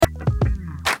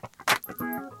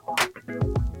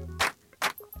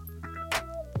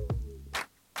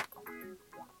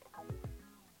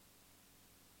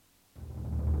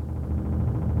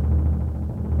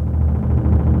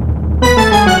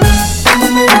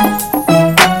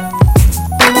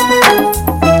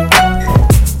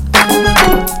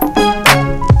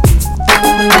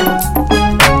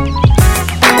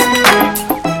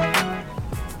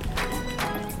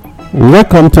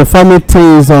welcome to Family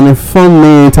Things on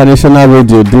Informe International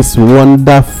Radio this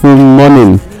wonderful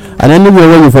morning. And anywhere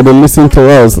where you for the listen to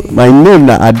us, my name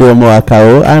is Adeomo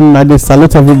Akao, and I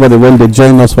salute everybody when they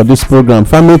join us for this program,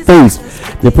 Family Things,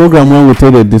 the program when we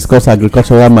take to discuss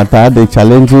agricultural matter, the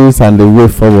challenges and the way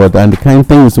forward, and the kind of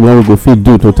things when we go fit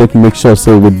do to take make sure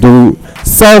so we do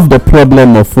solve the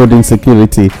problem of food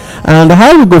insecurity, and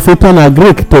how we go fit turn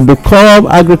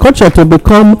agriculture to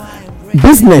become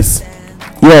business.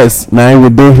 Yes, now we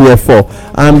do here for,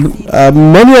 and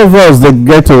many of us they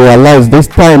get to realize this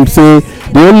time say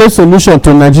the only solution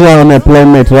to Nigeria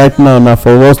unemployment right now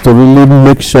for us to really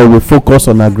make sure we focus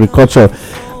on agriculture.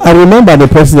 I remember the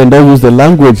president that used the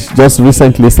language just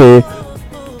recently say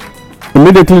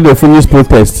immediately they finish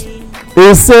protest.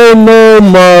 He say no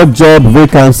more job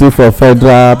vacancy for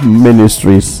federal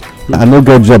ministries. I no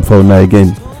get job for now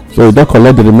again. So you don't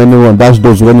collect the remaining one. Dash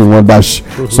those when you want dash.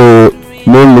 So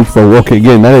no look for work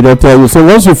again. Now they don't tell you. So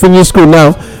once you finish school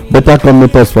now, better come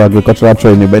meet us for agricultural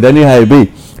training. But anyhow it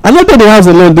be. I'm not in the house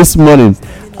alone this morning.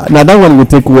 Now that one we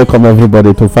take welcome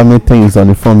everybody to Family Things on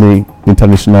the Informe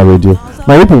International Radio.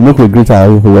 My people, make we greet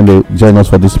our people when they join us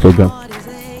for this program.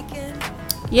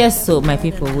 Yes, so my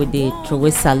people, with the throw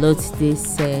salute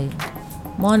this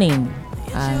morning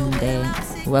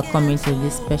and welcome you to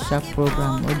this special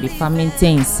program with the Family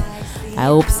Things. I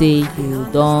hope say you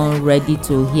don ready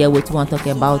to hear what we want to talk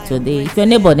about today. If your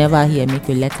neighbor never hear, make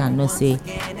you let her know say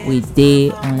we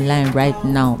dey online right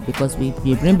now because we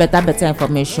bring better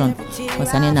information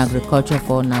concerning agriculture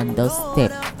for una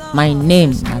doorstep. My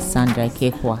name is Sandra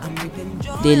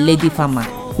Ikekwa, the lady farmer.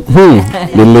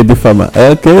 The lady farmer.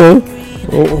 Okay.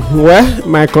 Well,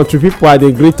 my country people are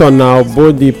the great on now,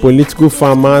 both the political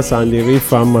farmers and the real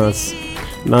farmers.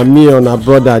 Now me and our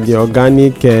brother, the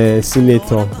organic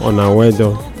senator on our well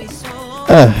done.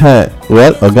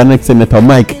 Well, organic senator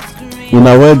Mike,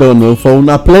 una well done for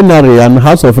una plenary and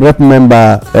House of Rep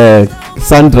member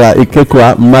Sandra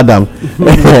Ikekwa, madam.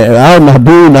 How na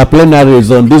do una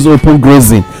plenaries on this open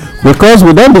grazing? Because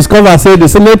we don't discover say the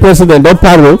Senate president don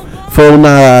paro for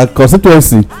una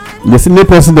constituency. The Senate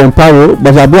president paro,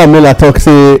 but Abu Amela talk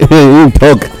say he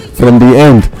talk from the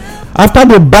end. After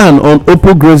the ban on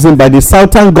open grazing by the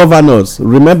southern governors,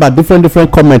 remember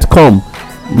different comments come.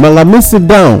 Malami sit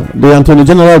down, the Attorney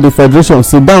General of the Federation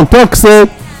sit down, talk say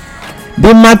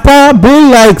the matter be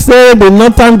like say the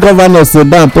northern governors sit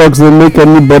down, talk say make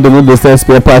anybody no dey sell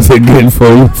spare parts again for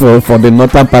the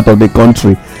northern part of the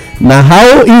country. Now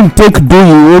how him take do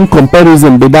your own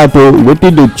comparison be that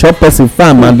wetin dey chop person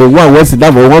farm and the one wey sit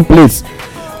down for one place?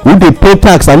 Who they pay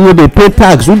tax and who they pay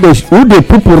tax, who they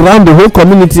people around the whole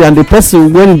community, and the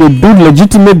person when they do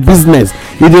legitimate business,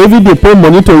 if they even they pay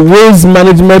money to waste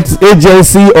management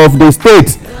agency of the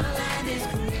state.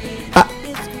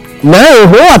 Now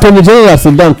who Attorney General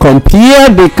sit down compare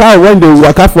the cow when they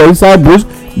work out for inside bush,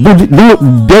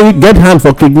 they get hand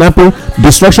for kidnapping,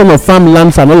 destruction of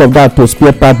farmlands and all of that to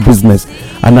spare part business.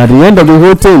 And at the end of the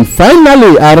whole thing,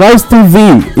 finally Arise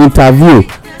TV interview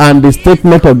and the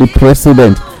statement of the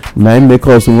president. Now make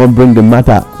us won't bring the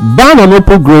matter ban on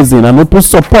open grazing and open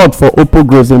support for open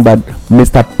grazing by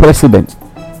Mr. President.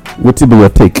 What will be your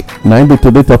take? Now be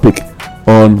today's topic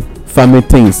on Family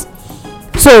Things.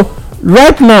 So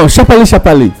right now, sharply,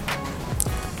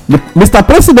 Mr.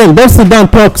 President don't sit down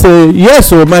talk say yes,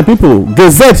 so my people,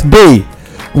 Gazette Day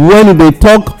when they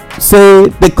talk say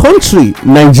the country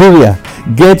Nigeria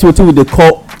get what they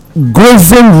call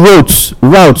grazing routes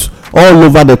all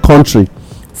over the country.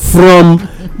 From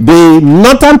the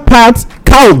northern part,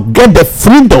 cow get the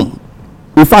freedom.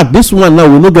 In fact, this one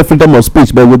now we no get freedom of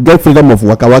speech, but we get freedom of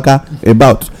waka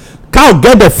about. Cow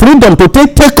get the freedom to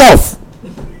take off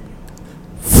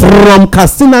from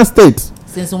Katsina State.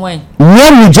 Since when?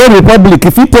 When Niger Republic,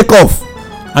 if he take off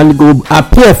and go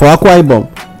appear for Akwa Ibom,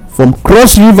 from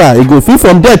Cross River, he go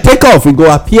from there take off, he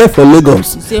go appear for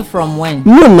Lagos. You say from when?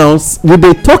 No, now we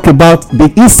dey talk about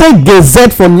the inside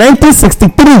Gazette for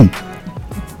 1963.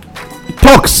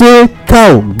 Talk say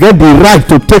cow get the right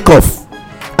to take off,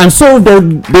 and so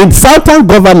the southern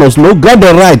governors no get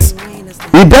the right.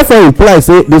 He therefore reply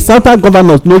say the southern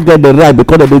governors no get the right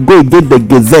because they go get the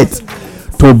Gazette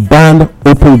to ban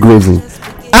open grazing.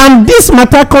 And this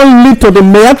matter can lead to the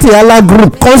Mayati Allah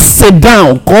group come sit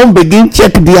down, come begin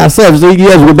check themselves. Say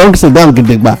yes, we don't sit down,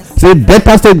 say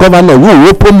Delta State governor who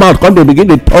open mouth, come they begin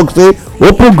to talk, say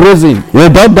open grazing, you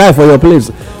don't die for your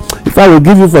place. If I will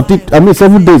give you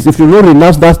 7 days, if you don't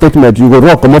renounce that statement, you will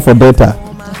walk come up for Delta.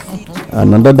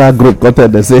 And another group got there,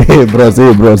 they say, hey bros,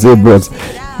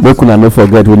 make una no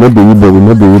forget, we no be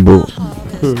Igbo.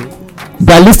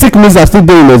 Ballistic missiles are still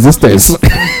there in existence.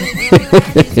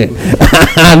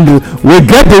 And we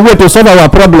get the way to solve our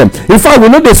problem. In fact, we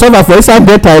no dey solve am for inside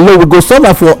delta alone, we go solve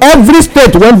am for every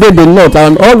state wey dey the north,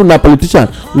 and all una politicians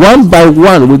one by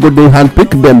one we go dey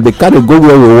handpick dem, dey carry go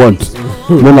where we want.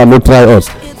 No na no try us.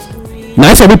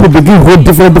 Na some people begin hold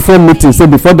different meetings say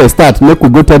before they start make we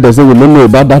go tell them say we no know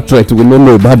about that threat, we no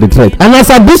know about the threat. And as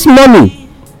at this morning,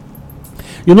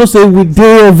 you know say we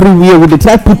dey everywhere, we dey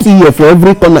try put ear for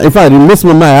every corner. In fact, in this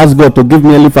moment I ask God to give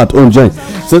me elephant own joint.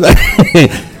 So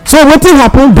so wetin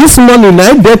happen this morning,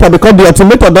 na delta, because the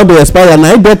ultimatum don dey expire,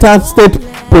 na delta state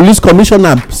police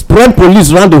commissioner spread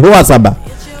police round the whole Asaba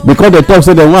because they talk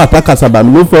say dem wan attack Asaba.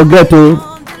 No forget o,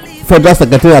 federal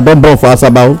secretariat don burn for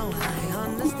Asaba o.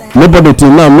 Nobody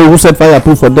till now know who set fire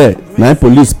put for there. Na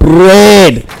police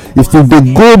spread. If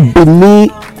they go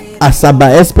beneath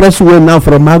Asaba expressway now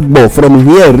from Agbo, from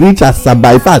here reach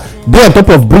Asaba, in fact dey on top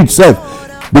of bridge sef,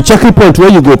 the checking point where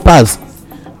you go pass,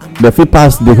 they fit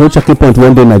pass the whole checking point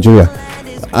wey dey Nigeria.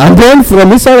 And then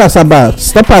from inside Asaba,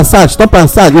 stop and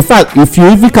search. In fact, if you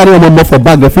even carry omomo for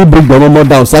bag, they fit bring the omomo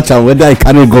down, search am whether e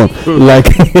carry gun. Like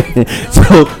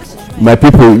so my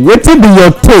people, wetin be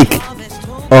your take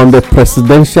on the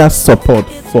presidential support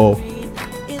for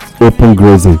open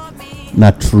grazing?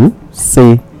 Na true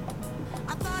say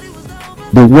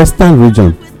the western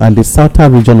region and the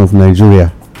southern region of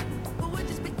Nigeria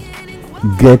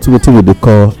get wetin we dey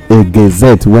call a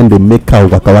gazette when they make cow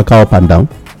waka waka up and down?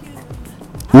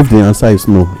 If the answer is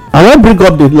no, I wan bring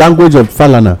up the language of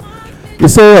Falana. He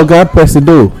say, oga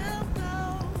presido,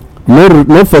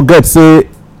 no forget say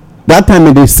that time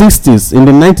in the 60s, in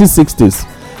the 1960s,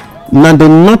 na the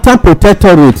northern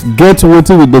protectorate get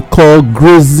wetin we dey call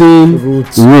grazing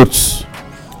routes,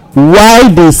 while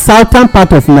the southern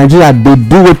part of Nigeria dey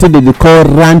do wetin they dey call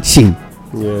ranching.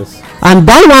 Yes. And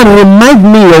that one remind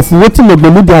me of wetin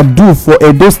Ogbemudia do for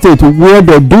Edo State, where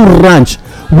they do ranch,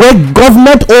 where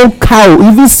government own cow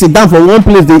even sit down for one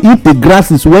place, they eat the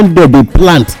grasses when they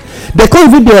plant. They can't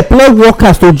even dey employ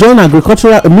workers to join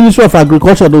agricultural Ministry of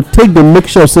Agriculture to take the make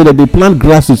sure so that they plant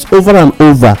grasses over and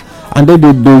over, and then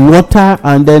they water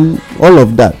and then all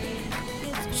of that.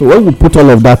 So when we put all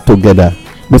of that together,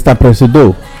 Mr.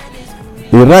 Presido,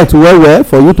 e right well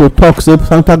for you to talk say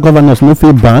counter governors no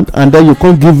fit ban, and then you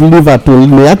can't give liver to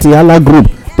Meati Allah group.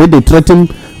 They threaten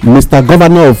Mr.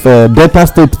 Governor of Delta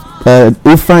State, Dr.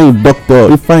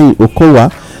 Ifeanyi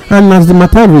Okowa. And as the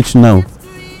matter reach now,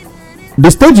 the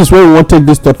stages where we want to take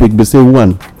this topic, they say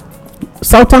one,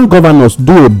 southern governors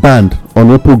do a ban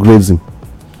on open grazing.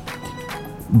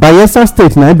 Bayelsa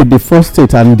State now be the first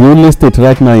state and the only state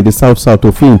right now in the south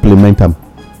to fit implement them.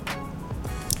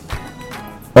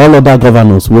 All other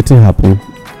governors, wetin happen?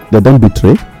 They don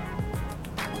betray.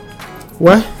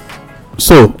 Well,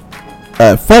 so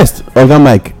first, oga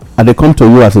Mike, I dey come to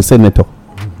you as a senator.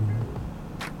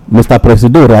 Mr.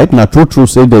 Presido, right? Na true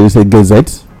say there is a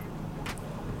gazette.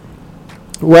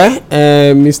 Well,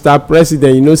 Mr.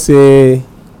 President, you know say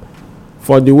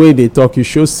for the way they talk, you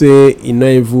should say e no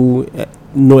even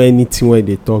know anything when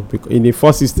they talk, because in the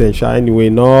first instance anyway,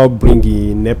 no bring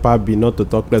in NEPA bill, not to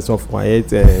talk less of quiet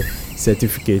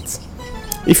certificates.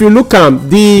 If you look at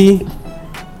the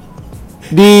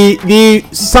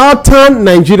southern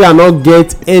Nigeria not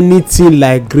get anything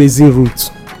like grazing route.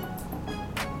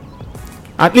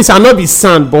 At least I no be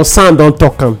sand, but sand don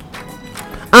talk am.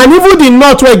 And even the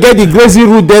north wey get the grazing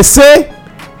route, they say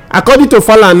according to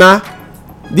Falana,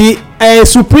 the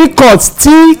Supreme Court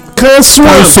still cancel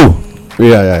am.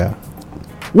 Yeah.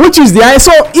 Which is the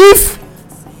so if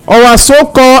our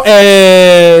so-called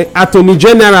attorney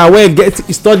general wey get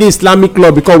study Islamic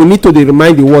law, because we need to dey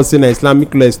remind the world say na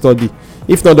Islamic law study,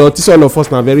 if not the all of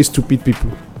us na very stupid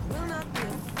people.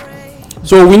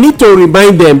 So we need to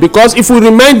remind them, because if we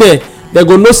remind them, they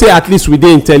go know say at least we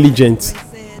dey intelligent.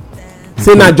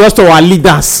 Say na just our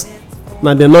leaders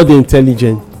na dem no dey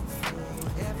intelligent.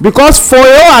 Because for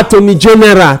your attorney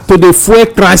general to dey fuel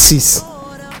crisis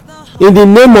in the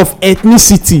name of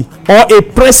ethnicity, or a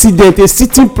president, a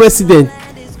sitting president,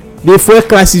 dey fuel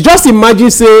crisis. Just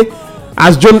imagine say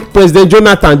as President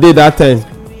Jonathan did that time,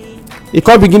 he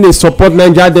come begin dey support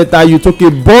Niger Delta, you took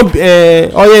a bomb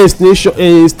oil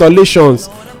installations.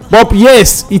 But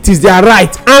yes, it is their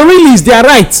right, and really it's their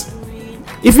right.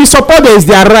 If you support them, it's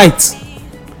their right.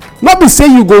 Not be say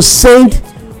you go send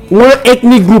one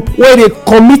ethnic group where they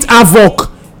commit havoc,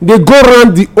 they go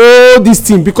around the all this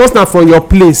thing because na from your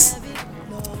place.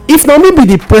 If na me be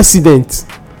the president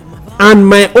and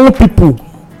my own people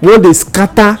wan dey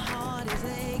scatter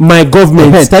my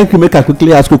government. Thank you. Make I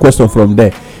quickly ask you a question from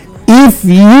there. If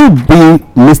you be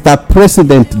Mr.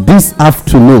 President this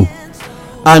afternoon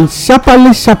and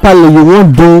sharparly you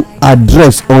wan do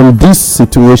address on this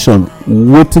situation,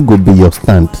 wetin go be your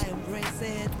stand?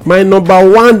 My number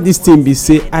one this thing be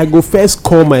say I go first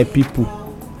call my people,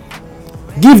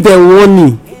 give them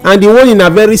warning, and the warning na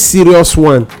very serious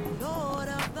one,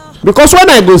 because when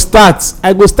I go start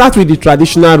with the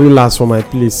traditional rulers for my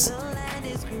place,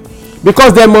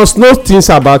 because dem must know things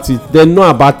about it. Dem know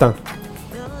about am.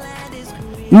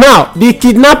 Now the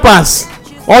kidnappers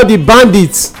or the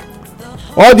bandits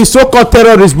or the so-called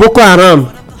terrorists, Boko Haram,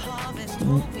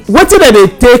 wetin dem dey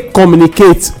take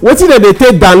communicate, wetin dem dey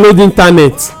take download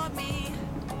internet?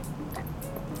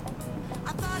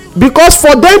 Because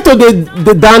for them to dey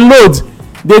download,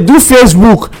 dey do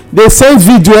Facebook, dey send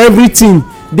video, everything,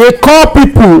 dey call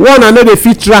people one and no dey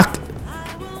fit track,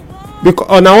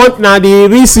 because na the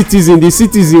real citizen, the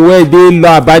citizen wey dey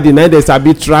law abiding, na dey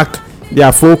sabi track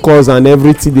their phone calls and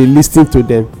everything, dey lis ten to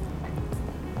them.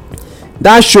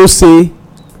 That show say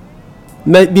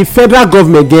na the federal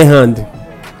government get hand,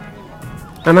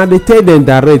 and I dey tell them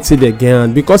direct say they get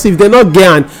hand, because if they no get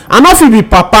hand, I no fit be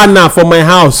papa now for my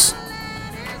house,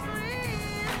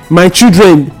 my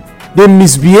children dey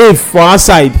misbehave for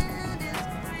outside,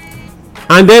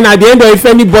 and then at the end of, if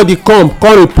anybody come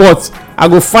report, I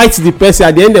go fight the person.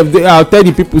 At the end of the day, I'll tell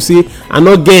the people say I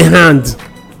no get hand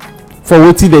for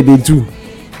wetin dem dey do.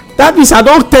 That means I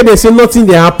don tell them say nothing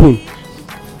dey happen.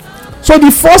 So the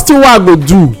first thing wey I go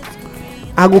do,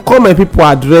 I go call my people,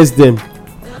 address them.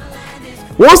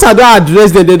 Once I don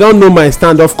address them, they don know my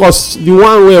stand. Of course, the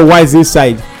one wey wise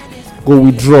inside go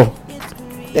withdraw,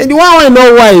 then the one wey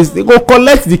no wise, they go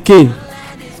collect the cane.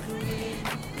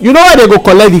 You know why they go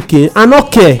collect the cane? I no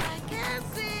care,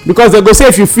 because they go say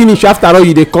if you finish, after all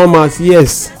you dey come out.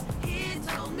 Yes,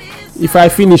 if I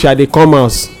finish I dey come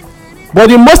out, but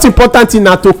the most important thing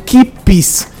na to keep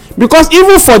peace, because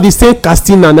even for the same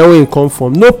Katsina na where e come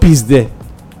from, no peace there.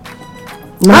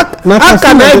 How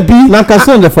can I be? Na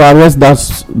Katsina for arrest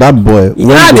that boy.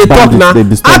 How they talk now?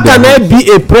 How can I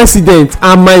be a president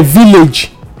and my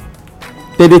village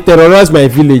they terrorize my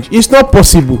village? It's not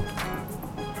possible.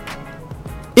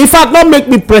 If I not make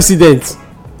me president,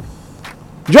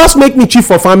 just make me chief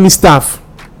of army staff.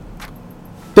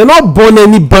 They not born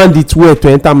any bandit way to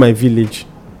enter my village,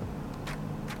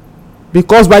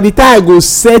 because by the time I go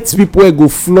set people, I go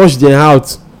flush them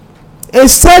out,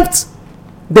 except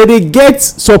that they get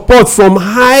support from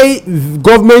high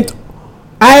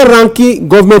ranking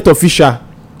government official,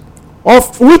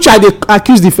 of which I dey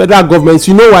accuse the federal government.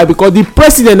 You know why? Because the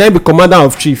president na be commander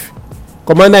in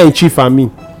chief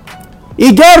army.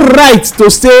 He get right to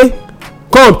say,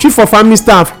 come chief of army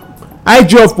staff,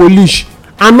 IG of police,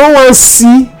 I no wan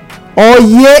see or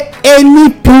hear any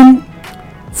pin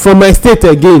from my state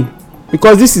again,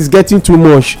 because this is getting too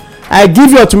much. I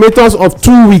give you ultimatums of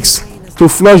 2 weeks to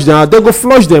flush them out. They go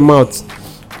flush them out.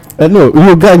 No,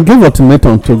 you can give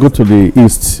ultimatum to go to the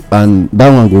east, and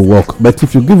that one go work. But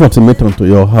if you give ultimatum to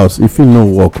your house, if you no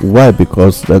work, why?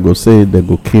 Because they go say they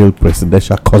go kill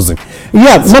presidential cousin.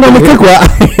 Yeah, Madam Ikekwa,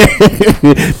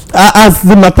 as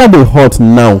the matter dey hot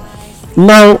now,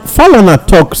 Falana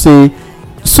talk say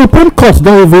Supreme Court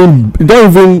don't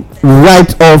even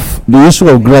write off the issue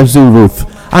of grazing route,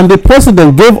 and the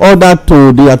president gave order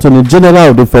to the Attorney General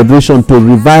of the Federation to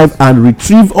revive and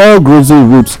retrieve all grazing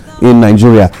routes in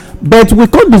Nigeria. But we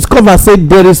could discover say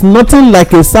there is nothing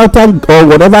like a southern or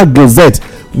whatever gazette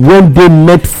when they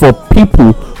met for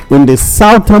people in the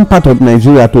southern part of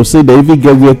Nigeria to say they even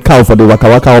get where cow for the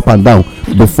waka up and down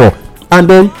before. And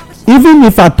then even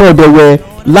if at all they were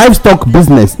livestock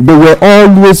business, they were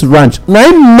always ranch. Now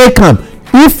im make am,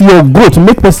 if your goat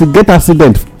make person get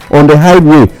accident on the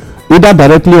highway, either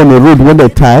directly on the road when they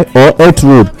tie or earth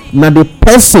road, na the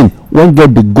person won't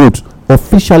get the goat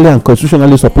officially and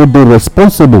constitutionally supposed to be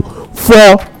responsible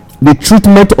for the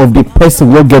treatment of the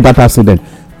person wey get that accident.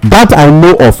 That I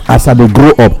know of as I dey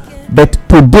grow up, but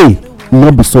today no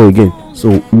be so again.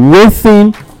 So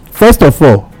wetin, first of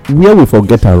all, where we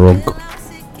forget am wrong?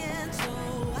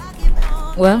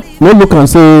 Well, no look and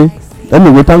say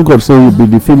anyway, thank God say you be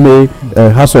the female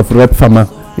house of rep farmer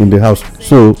in the house.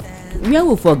 So where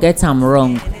we forget am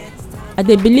wrong, I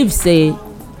dey believe say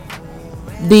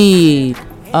the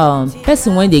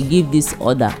person wey dey give this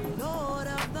order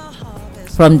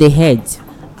from the head,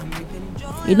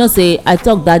 you know, say I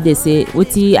talk that day say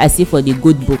wetin I see for the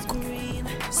good book,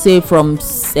 say from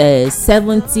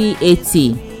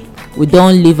 70-80 we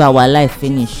don live our life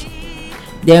finish,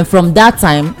 then from that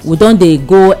time we don dey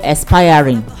go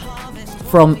expiring,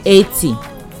 from 80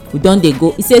 we don dey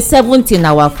go, e say 70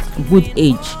 na our good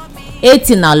age,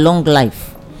 80 na long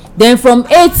life, then from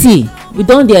 80 we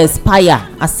don dey expire,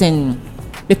 as in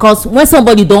because when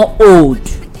somebody don old,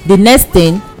 the next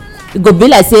thing e go be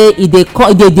like say e dey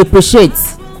depreciate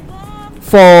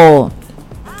for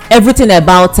everything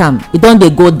about am. E don dey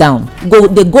go down,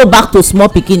 dey go back to small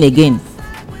pikin again.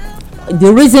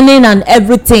 The reasoning and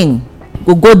everything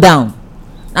go down.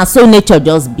 Na so nature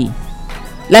just be.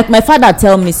 Like my father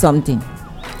tell me something.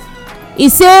 He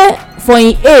say for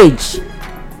him age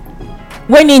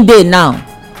when him dey now,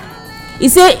 he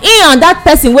say him and that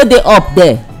person wey dey up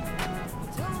there,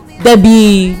 they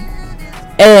be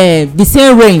the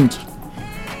same range,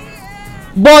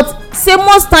 but say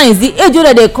most times the age wey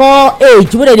dem dey call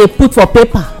age, wey dem dey put for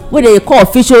paper, wey dem dey call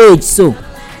official age, so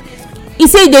he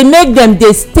say e dey make dem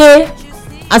dey stay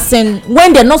as in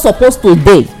when dem no suppose to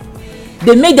dey,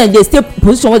 dey make dem dey stay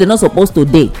position wey dem no suppose to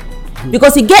dey,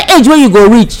 because e get age wey you go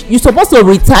reach, you suppose to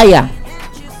retire,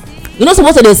 you no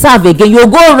suppose to dey serve again, you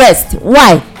go rest.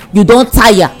 Why? You don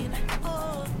tire.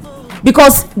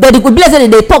 Because dem go be like say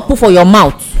dem dey talk put for your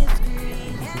mouth.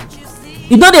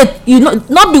 You no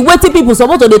be wetin people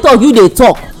suppose to dey talk, you dey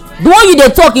talk. The one you dey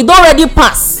talk, e don already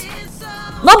pass.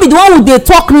 No be the one who dey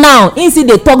talk now him still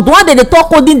dey talk. The one dem dey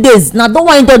talk olden days, na the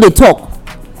one him don dey talk.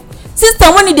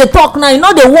 System when e dey talk now, e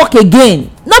no dey work again.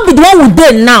 No be the one who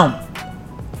dey now.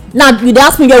 Now you dey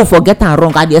ask me where we forget am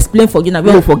wrong, I dey explain for you now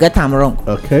where we forget am wrong.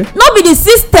 Okay. No be the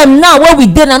system now where we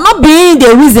dey now, no be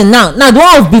the reason now. Now the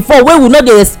one of before wey no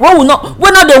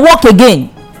dey work again.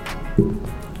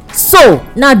 So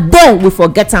na there we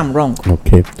forget am wrong.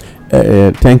 Okay.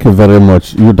 Thank you very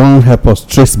much. You don help us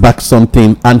trace back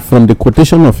something, and from the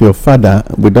quotation of your father,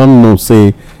 we don know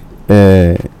say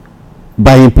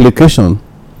by implication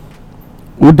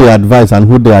who dey advise and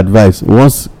who dey advise,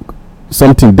 once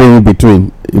something dey in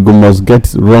between, you go must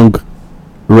get wrong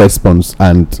response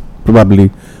and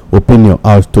probably opinion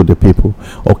out to the people.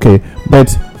 Okay,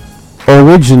 but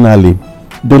originally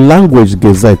the language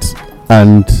gazette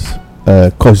and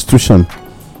constitution,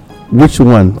 which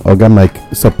one Oga Mike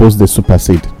suppose dey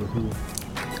supersede?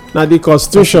 Na the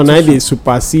constitution na dey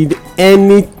supersede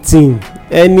anything,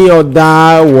 any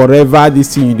other whatever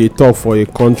this thing you dey talk for a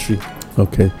country.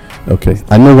 Okay.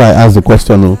 I know why I ask the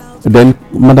question. Then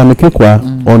Madam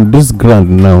Ikekwa, on this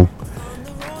ground now,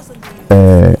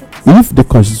 if the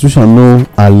constitution no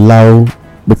allow,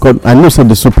 because I know say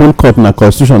the Supreme Court na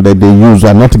constitution that they use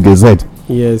are not gazette.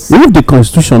 Yes. If the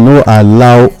constitution no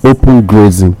allow open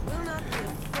grazing,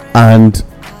 and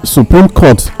Supreme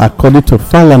Court according to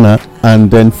Falana,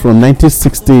 and then from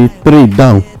 1963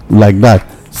 down like that,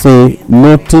 say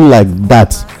nothing like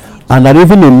that, and that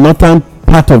even in northern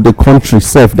part of the country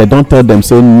sef, they don tell them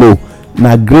say no,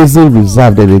 na grazing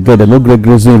reserve that they get, they no get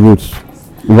grazing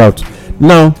route.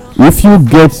 Now if you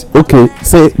get, okay,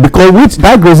 say because which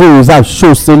that grazing reserve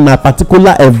show say na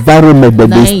particular environment that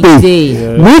they stay,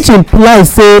 yes, which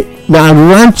implies say na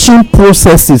ranching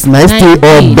processes na still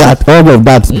all of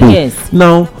that be. Yes.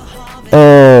 Now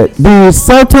the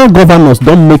southern governors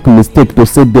don make mistake to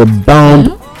say they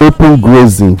bound open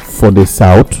grazing for the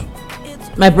south.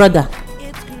 My brother,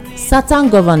 certain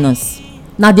governors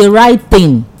na the right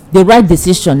thing, the right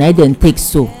decision na dem take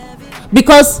so,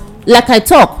 because like I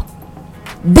talk,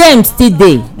 dem still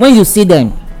dey. When you see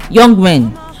them, young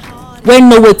men wey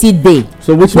know wetin dey,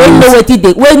 so which wey means know wetin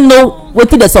dey, wey know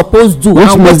wetin dey suppose do,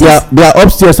 which means their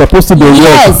upstairs supposed to dey work.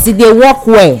 Yes, e dey work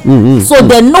well. So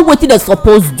dem know wetin dey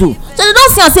suppose do, so dem don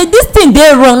see am say this thing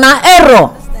dey wrong, na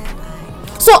error.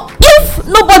 So if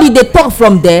nobody dey talk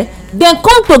from there, dem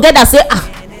come together say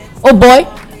oh boy,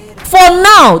 for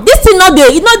now this thing no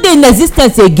dey in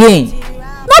existence again.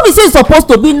 No be say e suppose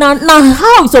to be, na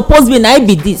how e suppose be, na e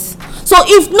be this. So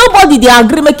if nobody dey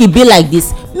agree make e be like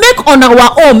this, make on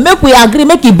our own make we agree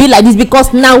make e be like this,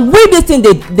 because na we this thing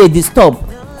dey disturb.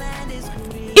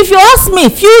 If you ask me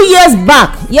few years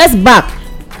back,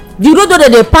 the road wey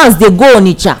dem dey pass dey go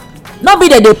Onitsha, no be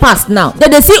dem dey pass now, dem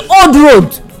dey see old road,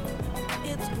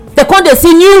 dem come dey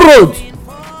see new road.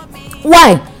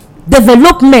 Why?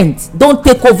 Development don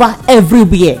take over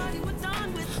everywhere.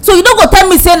 So you no go tell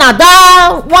me say na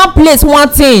that one place one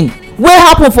thing wey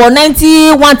happen for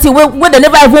 90 one thing wey dem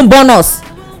never even born us,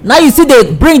 now you see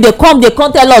dey come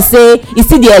tell us say e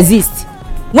still dey exist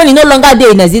when e no longer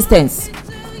dey in existence.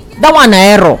 That one na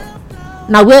error.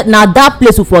 Na that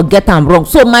place we forget am wrong.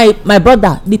 So my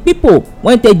brother, the people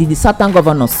wey take the certain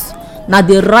governors, na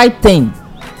the right thing,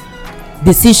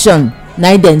 decision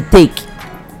na dem take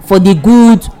for the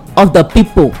good of the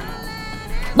people.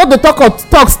 Not to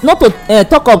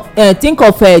think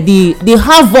of the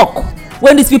havoc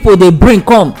when these people dey bring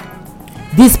come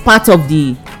this part of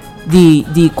the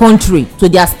country to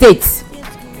their states.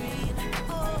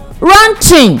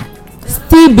 Ranching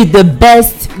still be the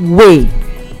best way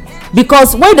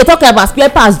because when they talk about spare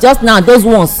parts just now, those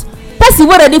ones, person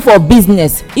wey ready for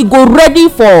business, e go ready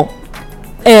for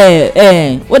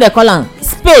what they call am,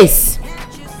 space.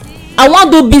 I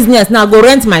wan do business now, I go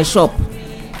rent my shop,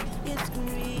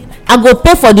 I go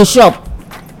pay for the shop,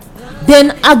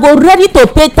 then I go ready to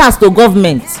pay tax to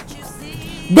government.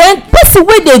 Then person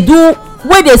wey dey do,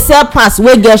 wey dey sell pass,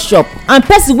 wey get shop, and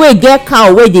person wey get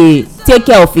cow, wey dey take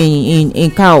care of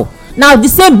in cow, now the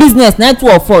same business na two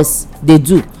of us dey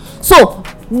do. So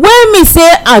when me say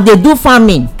I dey do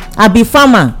farming, I be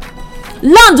farmer,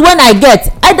 land when I get,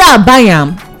 either I buy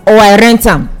am or I rent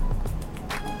am,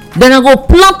 then I go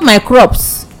plant my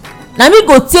crops, na me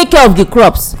go take care of the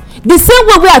crops. The same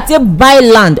way wey I take buy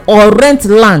land or rent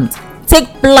land,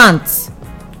 take plant,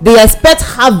 dey expect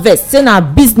harvest, say na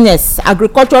business,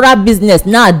 agricultural business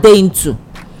na I dey into.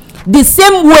 The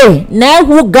same way na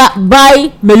who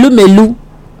buy melu,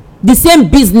 the same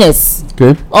business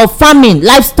of farming,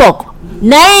 livestock,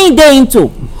 na him dey into.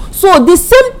 So the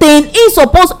same thing, he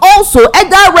suppose also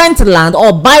either rent land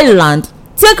or buy land,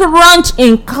 take ranch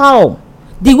in cow,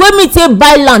 the way me take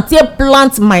buy land, take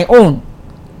plant my own.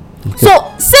 So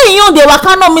say you dey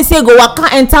waka, no me say go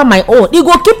waka enter my own, e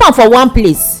go keep am for one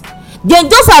place. Then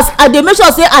just as I dey make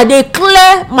sure say I dey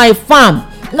clear my farm,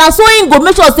 na so him go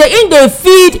make sure say him dey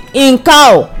feed him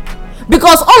cow.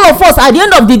 Because all of us at the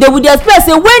end of the day, we dey expect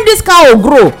say when this cow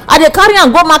grow, I dey carry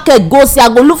am go market go see, I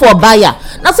go look for buyer.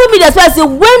 Na so me dey expect say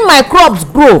when my crops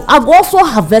grow, I go also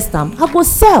harvest am, I go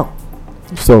sell.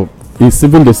 So it's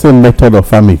even the same method of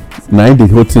farming. Now the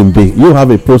whole thing be, you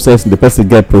have a process, the person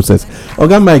get process.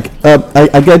 Okay, Mike,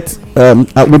 I get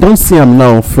we don't see him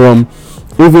now from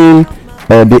even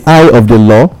the eye of the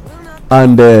law,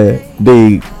 and a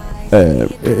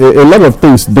lot of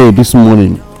things there this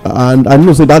morning, and I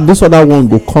know say that this other one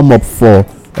will come up for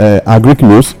agric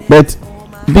news, but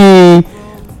the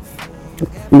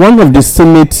one of the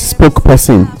Senate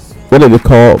spokesperson, what they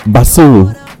call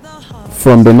Basiru,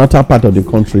 from the northern part of the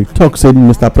country, talk said,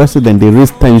 Mr. President, they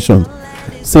raise tension,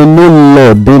 say no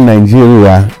law in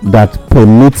Nigeria that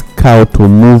permits cow to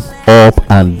move up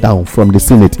and down, from the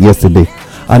Senate yesterday.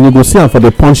 And you go see am for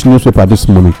the Punch newspaper this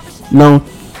morning. Now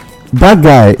that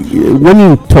guy, when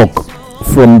you talk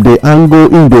from the angle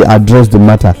in they address the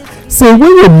matter, say when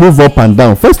you move up and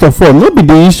down, first of all, not be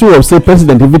the issue of say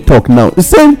president if we talk now, it's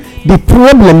saying the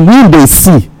problem when they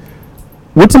see.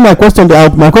 What's my question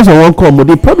won't come, but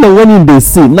the problem when they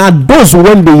see now, those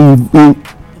when they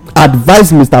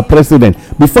advise Mr. President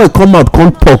before he come out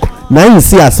come talk, now you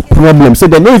see as problem, so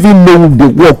they don't even know the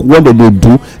work, what they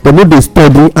do, they know they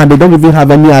study, and they don't even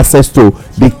have any access to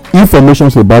the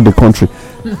information about the country.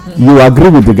 You agree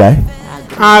with the guy?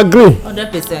 I agree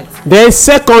 100%. Then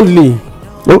secondly,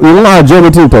 you want to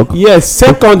everything talk? Yes,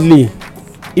 secondly,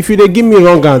 if you dey give me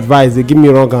wrong advice, they give me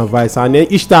wrong advice, and then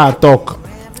each time I talk,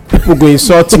 people go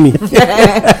insult me. I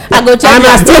go check, and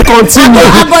I still continue.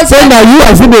 I go Say na you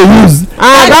as they use.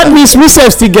 That means me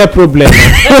sef still get problem.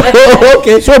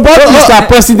 Okay, so both Mr.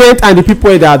 President and the people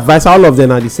wey dey advise, all of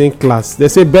them are the same class. They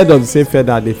say bird of the same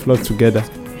feather, they flock together.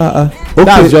 Okay.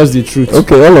 That's just the truth.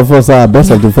 Okay, all of us are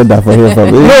best of the feather for here. No,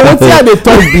 wetin I dey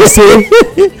talk be say,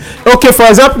 okay, for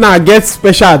example, now I get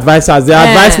special advisers. They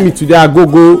advise me today, I go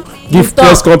give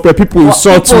press conference, people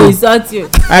insult me.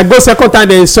 I go second time,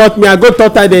 they insult me. I go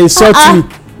third time, they insult me.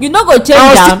 You no go change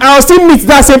am. I will still meet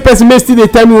that same person, may still dey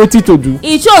tell me wetin to do.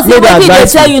 E show say wetin dey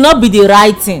tell you no be the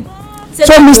right thing.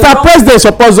 So Mr. President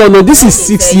suppose know this is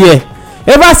 6 year.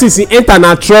 Ever since he enter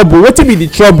na trouble, wetin be the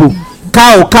trouble?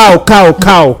 Cow.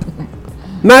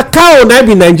 Na cow na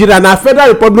be Nigeria, na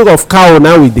Federal Republic of Cow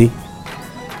na we dey.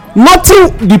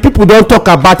 Nothing the people don talk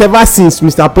about ever since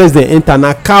Mr. President enter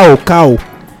na cow.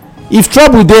 If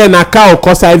trouble dey na cow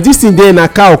cause am, if this thing dey na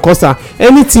cow cause am,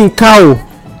 anything cow.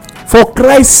 For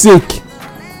Christ's sake,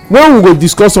 when we go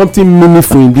discuss something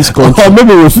meaningful in this country, or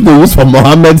maybe we should use for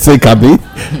Mohammed's sake, abi?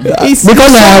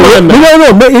 Because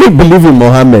I believe in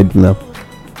Mohammed now.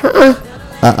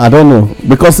 I don't know,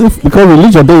 because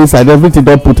religion dey inside, everything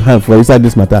don put hand for inside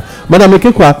this matter. Madam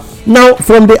Ekekwa, now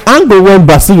from the angle when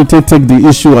Basiru take the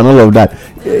issue and all of that,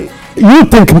 you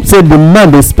think say the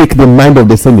man dey speak the mind of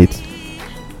the Senate?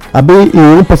 Abi in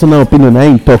your own personal opinion, I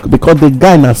ain't talk, because the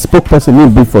guy na spokesperson will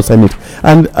be for Senate,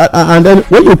 and then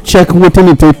when you check wetin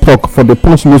he take talk for the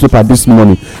Punch newspaper this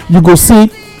morning, you go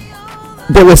see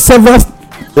there were several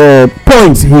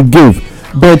points he gave.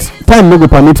 But time no go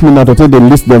permit me now to take the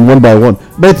list them one by one.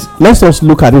 But let's just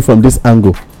look at it from this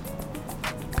angle.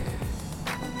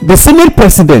 The Senate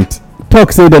president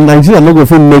talk say that Nigeria no go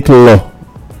fit make law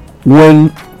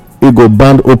when e go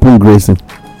ban open grazing.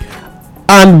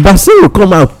 And Basiru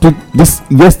come out to this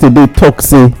yesterday talk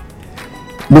say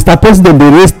Mr. President dey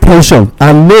raise tension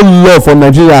and no law for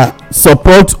Nigeria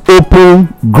support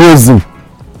open grazing.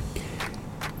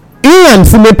 He and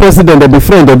Senate President dey be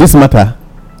friend on this matter.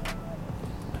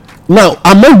 Now,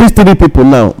 among these three people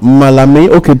now, Malami,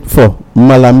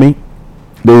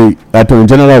 the Attorney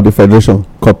General of the Federation,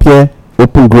 compare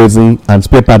open grazing and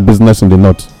spare part business in the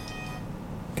north.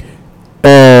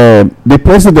 The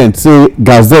president say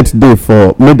Gazette dey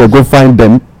for make dem go find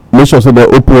them, make sure say they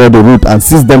open all the route and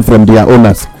seize them from their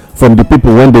owners, from the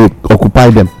people when they occupy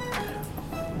them.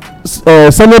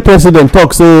 Senate President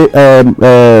talk say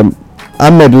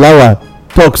Ahmed Lawal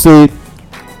talk say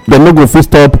dem no go fit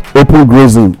stop open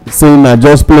grazing, say na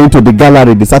just playing to the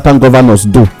gallery the certain governors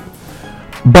do.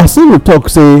 Basiru talk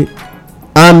say,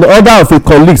 and other of his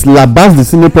colleagues labas the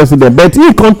Senate President, but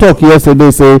he come talk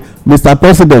yesterday say, Mr.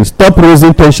 President, stop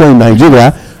raising tension in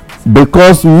Nigeria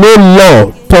because no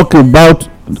law talk about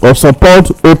or support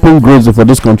open grazing for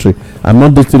this country.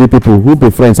 Among these three people who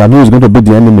be friends and who is going to be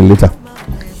the enemy later.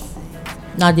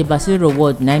 Now the Basiru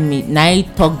word, now he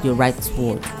talk the right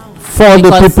word. For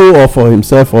the people or for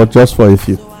himself or just for a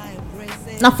few?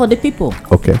 Now for the people.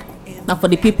 Okay. Now for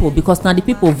the people, because now the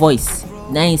people voice,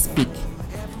 now he speak.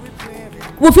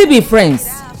 We fit be friends,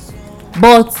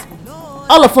 but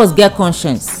all of us get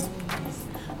conscience.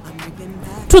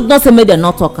 Truth not say make dem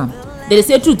not talk am. They dey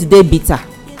say truth dey bitter,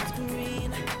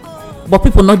 but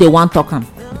people no dey wan talk am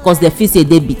because they feel say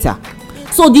dey bitter.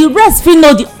 So the rest fit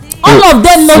know the. All of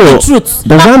them know the truth.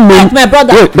 Does that mean, like my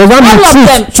brother? Wait, does that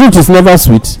mean truth is never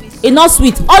sweet? It's not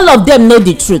sweet. All of them know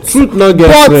the truth. Truth not get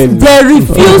but friend. They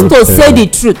refuse to say the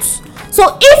truth.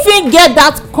 So if you get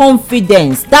that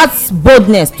confidence, that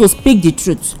boldness to speak the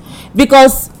truth,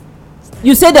 because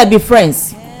you say they be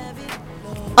friends.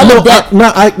 All of them.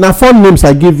 Now 4 names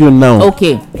I give you now.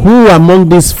 Okay. Who among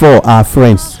these 4 are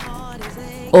friends?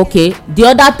 Okay, the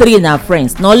other 3 na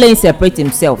friends. Not only separate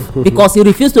himself because he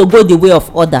refused to go the way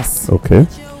of others. Okay.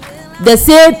 They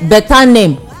say better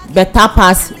name, better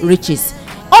pass riches.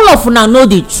 All of una know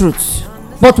the truth,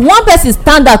 but one person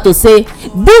stand out to say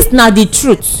this na the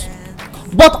truth.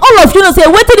 But all of you know say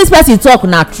wetin this person talk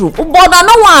na true, but I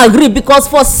no wan agree because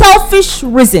for selfish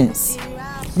reasons,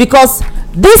 because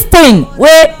this thing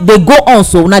wey dey go on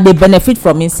so na dey benefit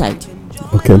from inside.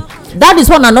 Okay. That is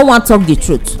when I no wan talk the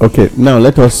truth. Okay, now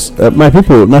let us, my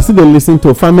people, now still dey listen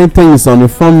to Farming Things on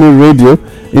Informe Radio,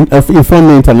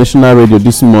 Informe International Radio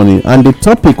this morning, and the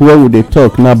topic where we dey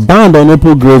talk na ban on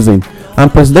open grazing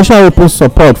and presidential open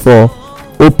support for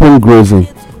open grazing,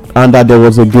 and that there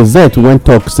was a gazette when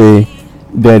talk say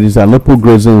there is an open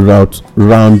grazing route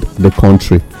round the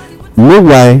country.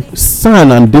 Meanwhile,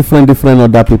 SAN and different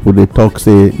other people they talk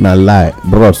say na lie,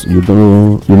 bros. You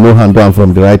know handle am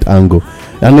from the right angle.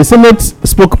 And the Senate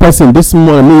spokesperson this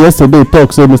morning, yesterday,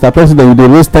 talk say Mr. President, you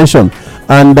dey raise tension,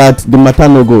 and that the matter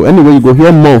no go. Anyway, you go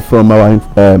hear more from our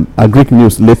Agric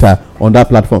News later on that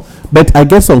platform. But I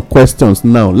get some questions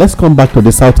now. Let's come back to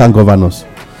the Southern governors.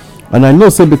 And I know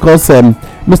say because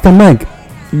Mr. Mike,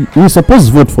 we suppose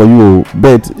vote for you,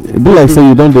 but it be like say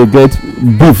you don dey get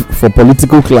beef for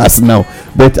political class now.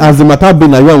 But as the matter be,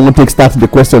 now you want to start the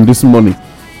question this morning.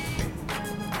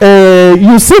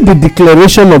 You see the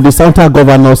declaration of the Southern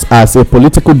governors as a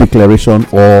political declaration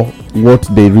or what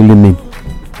they really mean?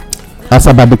 As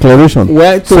about declaration,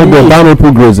 well, so the ban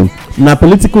open grazing na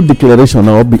political declaration,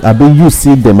 or abi you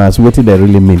see them as wetin they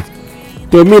really mean?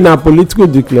 To me na political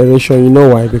declaration. You know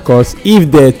why? Because if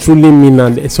they truly mean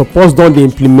and they suppose don dey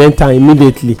implement am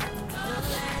immediately.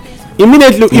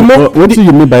 What do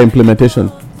you mean by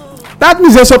implementation? That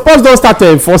means they suppose don start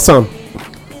to enforce am.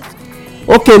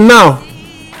 Okay, now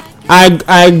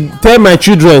I tell my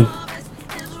children,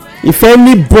 if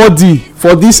anybody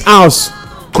for this house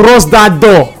cross that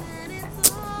door,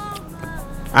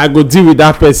 I go deal with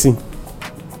that person.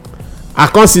 I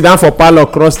come sit down for parlour,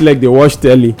 cross leg dey watch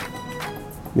telly.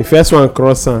 The first one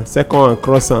cross am, second one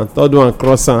cross am, third one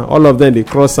cross am, all of them dey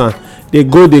cross am. Dey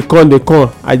go, dey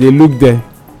come, I dey look them.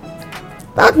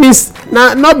 That means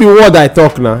na not be word I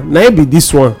talk now, na it be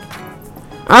this one.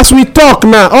 As we talk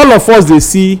now, all of us dey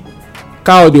see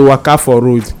cow dey waka for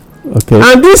road. Okay.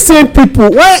 And these same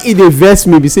people, why e dey vex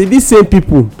me be say these same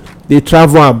people dey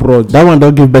travel abroad. That one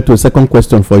don give birth to a second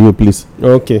question for you, please.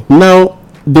 Okay. Now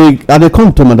they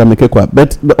come to Madam Ikekwa,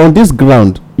 but on this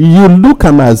ground you look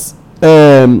am as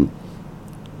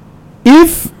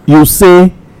if you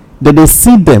say that they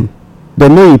see them, they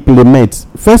no implement.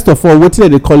 First of all, wetin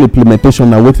they call implementation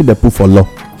na wetin they put for law.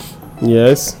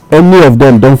 Yes. Any of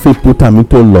them don fit put am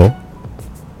into law?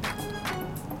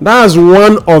 That's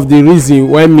one of the reason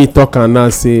why me talk am now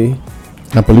say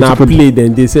na play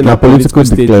dem dey say na political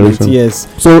statement. Yes.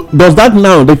 So does that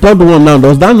now, the third one now,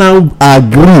 does that now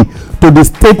agree to the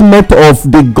statement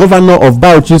of the governor of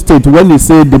Bauchi State when he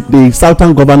said the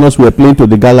southern governors were playing to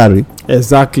the gallery?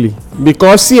 Exactly,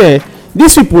 because here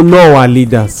these people know our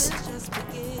leaders,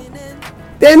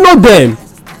 they know them.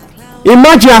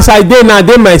 Imagine as I dey now,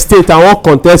 dey my state, I wan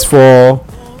contest for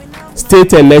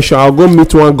state election, I go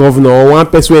meet one governor or one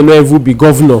person wey no even be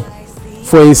governor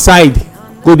for inside,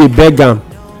 go dey beg am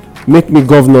make me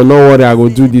governor, no worry, I go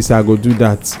do this, I go do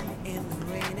that.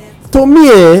 To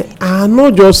me I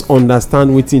no just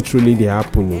understand wetin truly dey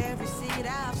happen.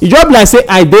 E just be like say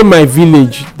I dey my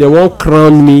village, they wan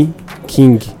crown me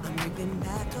king,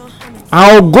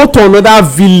 I go to another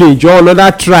village or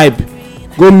another tribe,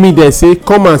 go meet dem say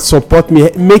come and support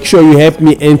me, make sure you help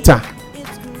me enter.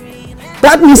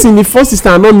 That means in the first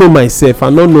instance I no know myself, I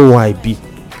no know who I be.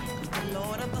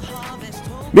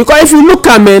 Because if you look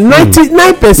at me,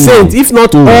 99% if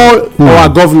not all our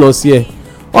governors here,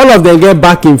 all of them get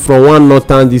backing from one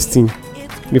northern this thing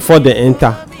before they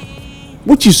enter,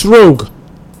 which is wrong.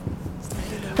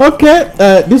 Okay,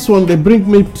 this one they bring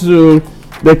me to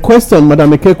the question,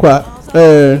 Madam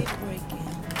Ekekwa.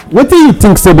 What do you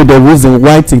think say be the reason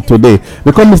why till today?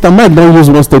 Because Mr. Mike don use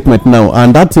one statement now,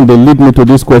 and that thing dey lead me to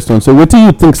this question. So what do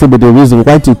you think say be the reason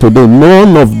why till today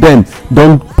none of them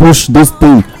don push this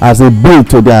thing as a bill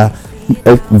to their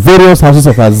various houses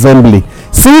of assembly?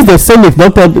 Since the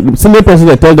Senate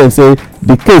president tell them say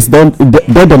the case don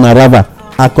dead on arrival,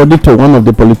 according to one of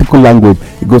the political language,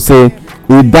 he go say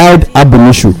he died ab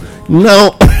initio.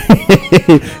 Now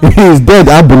he is dead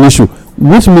ab initio,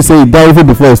 which means say he die even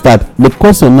before he start. The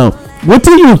question now, what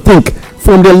do you think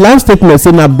from the last statement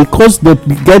say now because they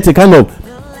get a kind of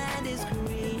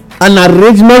an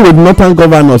arrangement with northern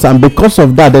governors, and because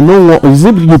of that they no want, is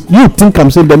it you think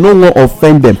I'm saying they no want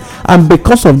offend them, and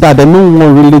because of that they no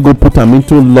want really go put them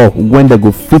into law when they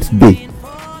go fit day?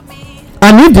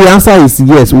 And if the answer is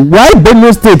yes, why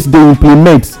Benue State they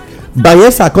implement,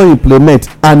 Bayelsa can implement,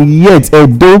 and yet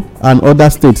Edo and other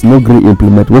states no gree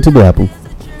implement? Wetin dey happen?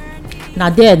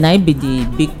 Na there na be the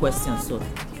big question. So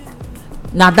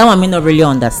na that one me no really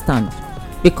understand,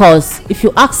 because if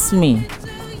you ask me,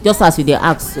 just as you dey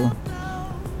ask, so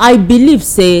I believe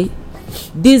say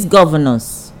these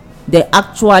governors they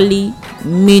actually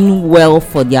mean well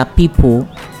for their people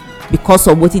because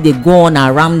of wetin dey go on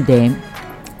around them,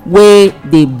 wey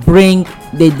dey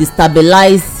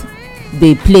destabilize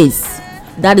the place.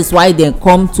 That is why they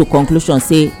come to conclusion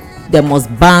say they must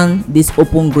ban this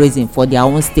open grazing for their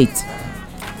own state.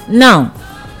 Now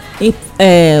if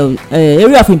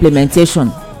area of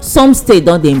implementation, some states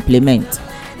don dey implement,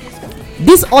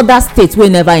 these other states wey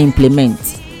never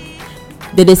implement,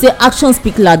 they say action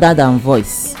speak louder than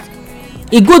voice.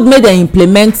 E good make dem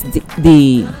implement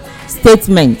the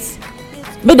statement,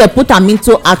 make dem put am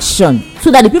into action, so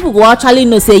that the people go actually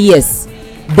know say yes,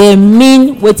 they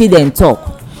mean wetin dem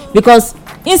talk. Because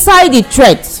inside the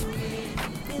threat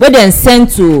wey dem send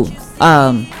to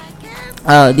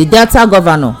the Delta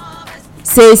governor,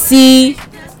 say see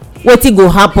wetin go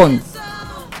happen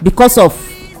because of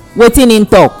wetin him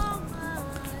talk,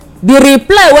 the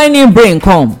reply when him bring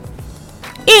come,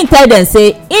 him tell dem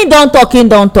say him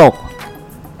don talk,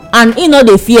 and him no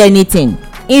dey fear anything,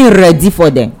 him ready for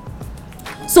them.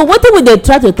 So wetin we dey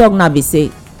try to talk now be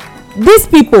say these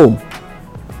people,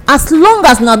 as long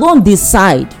as una don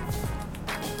decide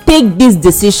take this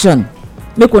decision,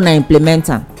 make una implement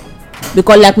am.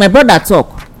 Because like my brother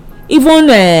talk, even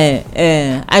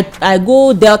I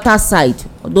go Delta side,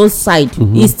 those side,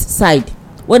 east side,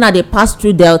 when I dey pass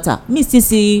through Delta, me still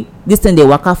see this thing dey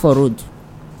waka for road.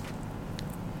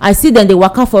 I see them dey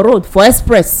waka for road for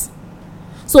express.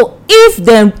 So if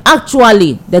dem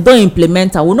actually they don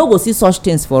implement am, we no go see such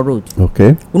things for road.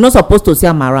 Okay, we no suppose to see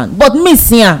am around, but me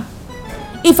see am.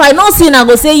 If I no see am, I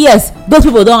go say yes, those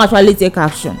people don actually take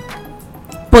action,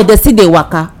 but they still dey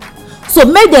waka. So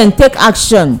make dem take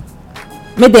action,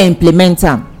 make dem implement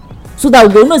am, so that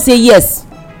we go know say yes,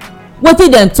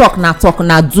 wetin dem talk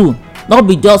na do, not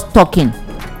be just talking.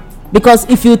 Because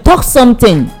if you talk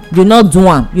something, you no do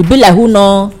am, you be like who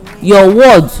no, your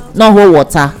word no hold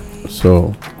water.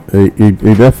 So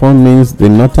it therefore means the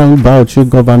northern Bauchi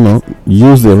governor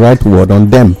used the right word on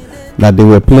them, that they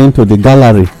were playing to the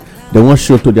gallery. They won't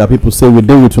show to their people say we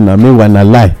deal with una, meanwhile na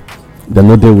lie. They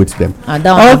no deal with them. And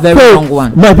that was a very wrong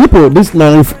one. My people, this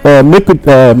now make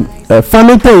it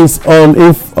funny things on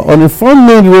a phone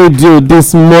radio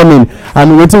this morning,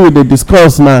 and wetin we dey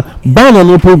discuss now, ban on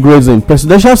open grazing,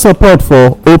 presidential support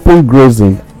for open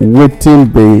grazing.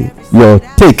 Wetin be your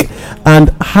take, and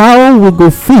how we go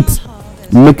fit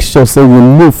make sure say we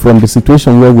move from the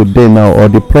situation where we dey now or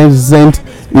the present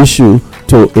issue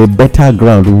to a better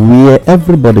ground where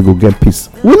everybody go get peace.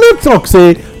 We no talk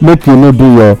say make you no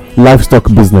do your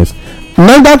livestock business,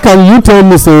 neither can you tell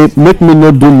me say make me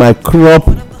no do my crop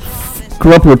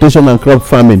rotation and crop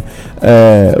farming,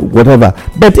 whatever.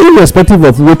 But irrespective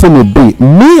of wetin e be,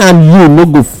 me and you no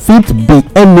go fit be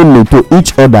enemy to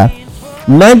each other,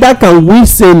 neither can we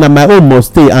say na my own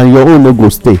must stay and your own no go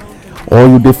stay, or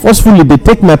you dey forcefully dey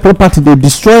take my property dey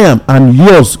destroy am and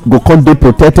yours go come dey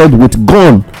protected with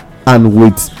gun and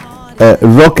with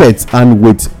rockets and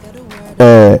with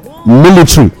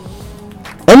military.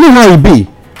 Anyhow e be,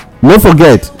 no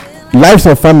forget lives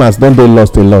of farmers don dey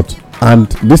lost a lot, and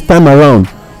this time around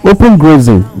open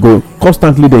grazing go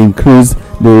constantly dey increase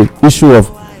the issue of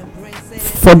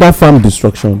further farm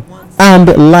destruction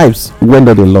and lives wey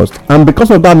don dey lost. And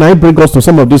because of that, na it bring us to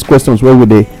some of these questions wey we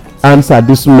dey answer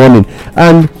this morning.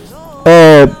 And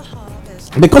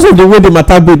because of the way the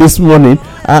matter be this morning,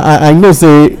 I know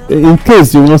say in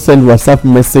case you wan send WhatsApp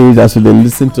message as you dey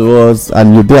listen to us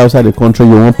and you dey outside the country,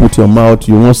 you wan put your mouth,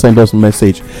 you wan send us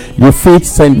message, you fit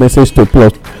send message to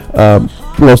plus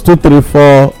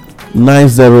 234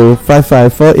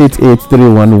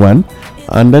 9055488311,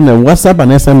 and then WhatsApp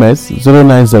and SMS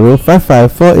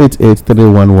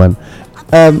 09055488311.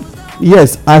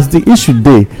 Yes, as the issue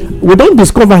dey, we don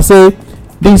discover say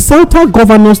the southern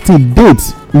governors till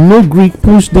date no gree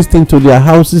push this thing to their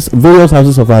houses, various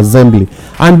houses of assembly,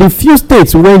 and the few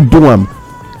states wey do am,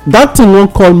 that thing wan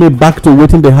call me back to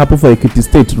wetin dey happen for Ekiti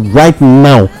state right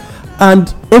now.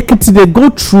 And Ekiti dey go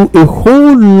through a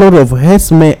whole lot of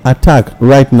herdsmen attack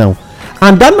right now,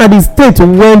 and that na the state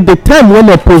when the time when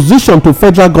opposition to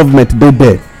federal government dey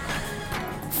there.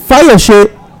 Fayose,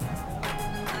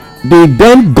 the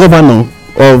then governor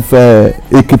of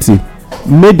Ekiti,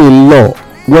 made a law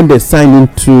when they signed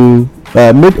into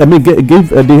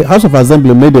the House of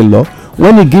Assembly made a law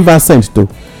when he give assent to,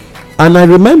 and I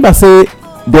remember say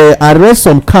they arrest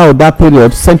some cow that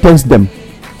period, sentence them.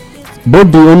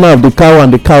 Both the owner of the cow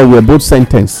and the cow were both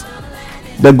sentenced.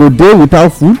 They go there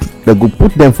without food, they go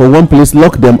put them for one place,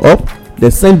 lock them up, they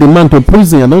send the man to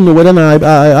prison. I don't know whether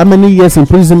how many years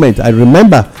imprisonment. I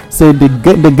remember say the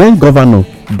gang governor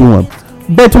do am.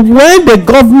 But when the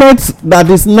government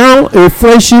that is now a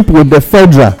friendship with the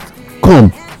federal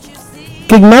come,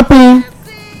 kidnapping,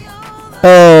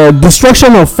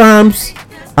 destruction of farms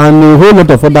and a whole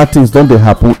lot of other things don dey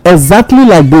happen exactly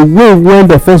like the way when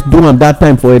they first do am that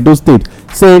time for Edo State.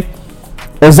 Say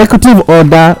executive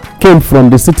order came from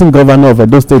the sitting governor of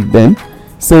Edo State then,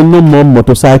 say no more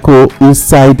motorcycle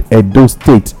inside Edo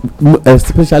State,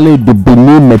 especially the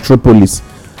Benin metropolis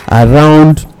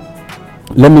around,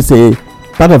 let me say,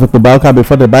 part of Ekpebauka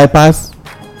before the bypass,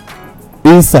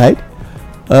 inside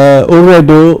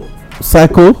Oredo,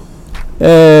 Cycle,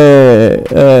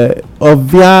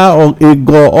 Ovia, or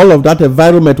Ego, all of that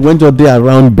environment when you're there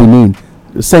around Benin,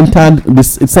 the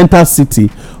center city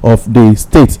of the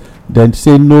state. Then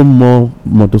say no more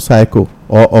motorcycle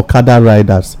or Okada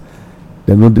riders.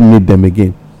 They don't need them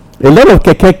again. A lot of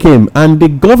keke came, and the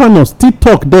governor still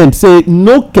talk then say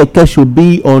no keke should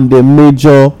be on the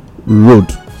major road.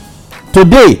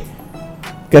 Today,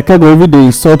 keke go every day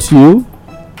insult you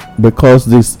because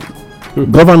this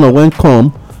governor when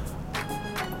come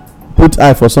put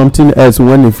eye for something else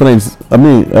when the friends,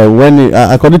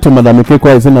 according to Madam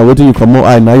Ikekwa, is saying na wetin you comot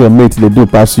eye na your mate dey do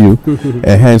pass you.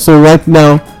 So right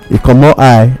now he comot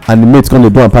eye and the mate come dey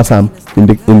do am pass am in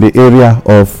the area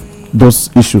of those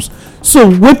issues. So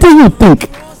wetin you think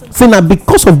say na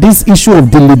because of this issue of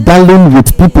dilly-dallying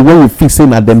with people wey we feel say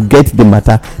na dem get the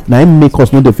matter na im make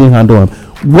us no dey fit handle am?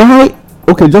 Why?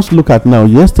 Okay, just look at now.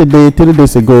 Yesterday, 3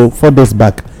 days ago, 4 days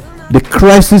back, the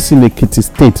crisis in Ekiti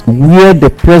State, where the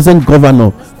present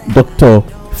governor, Dr.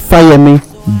 Fayemi,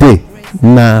 dey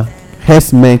na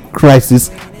herdsmen crisis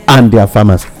and their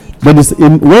farmers. But it's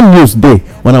in one news day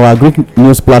on our Greek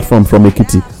news platform from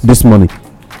Ekiti this morning.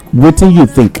 Wetin you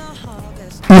think?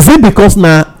 Is it because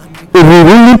na a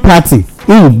ruling party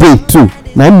in dey too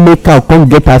na im make cow come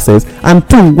get access? And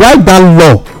two, why that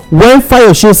law when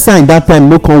Fayose sign that time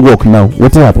no come work now?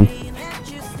 Wetin happen?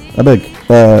 Abeg,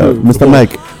 Mr.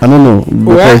 Mike, I don't know.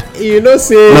 Well, you know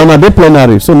say na dey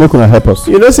plenary, so make una help us.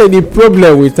 You know say the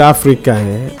problem with Africa,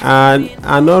 and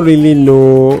I no really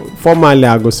know formally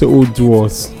I go say who do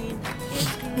us,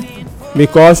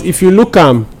 because if you look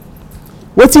am,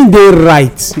 wetin dey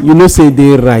right, you know say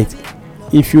dey right.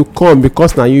 If you come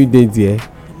because na you dey there,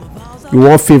 you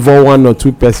wan favour one or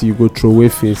two person, you go throw away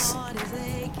face.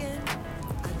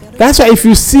 That's why if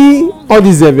you see all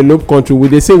these developed countries, we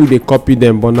dey say we dey copy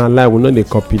them, but na lie, we no dey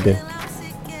copy them.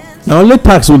 na only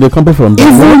tax will dey come from them.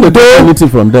 Even though anything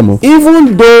from them.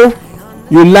 Even though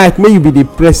you like may you be the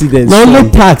president. na only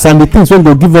tax and the things wey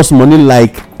go give us money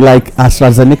like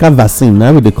AstraZeneca vaccine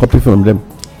na we dey copy from them.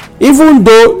 Even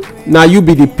though na you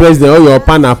be the president or your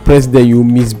partner president, you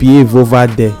misbehave over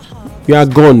there, you are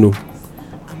gone o.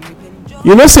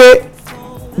 You know say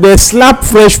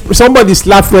somebody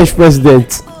slap French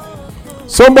president,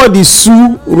 somebody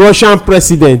sue Russian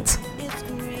president,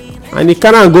 and he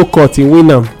carry am go court, he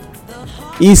win am.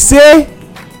 He say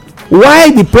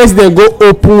why the president go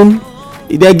open,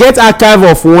 they get archive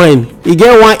of wine, e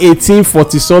get one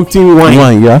 1840 something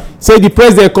wine. Yeah. Say the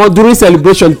president come during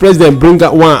celebration, the president bring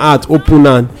one out, open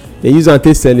am, they use am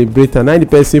take celebrate am. Now the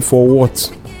person for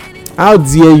what? How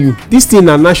dare you? This thing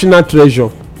na national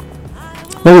treasure.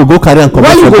 when you go carry am comot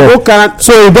when you for there go carry.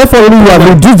 so therefore only you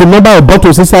have reduced the number of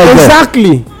bottles inside there.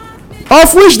 Exactly,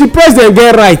 of which the president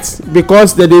get right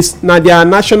because na their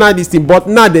national this thing, but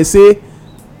now they say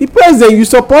the president, you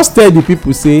suppose tell the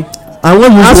people say I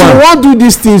wan use as one you wan do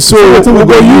this thing, so we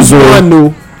go use one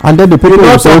o. and then the people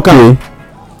will say okay,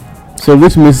 so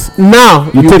which means Now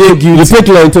you dey guilty. you take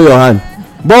law into your hand,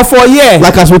 But for here,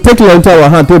 like as we take law into our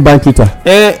hand take buy Twitter.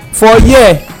 For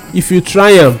here, if you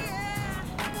try am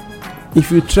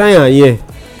here,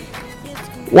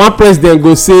 one president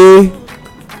go say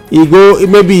e go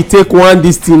maybe e take one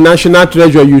this thing national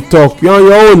treasure, you talk you on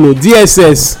your own o.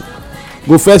 DSS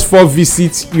go first for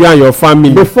visit you and your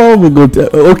family. Before we go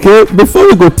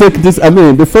take this,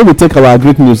 before we take our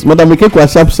great news, Madam Ikekwa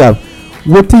sharp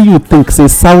wetin you think say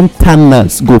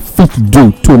southerners go fit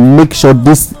do to make sure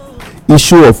this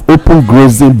issue of open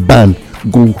grazing ban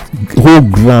go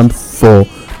hold ground for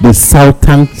the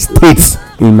southern states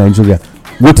in Nigeria?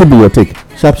 Wetin be your take?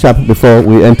 Sharp before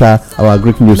we enter our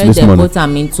great news this morning. Make dem put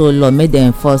am into law, make dem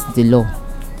enforce the law.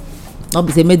 No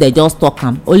be say make dem just talk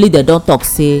am, only dem don talk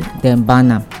say dem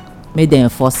ban am, make dem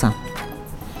enforce am.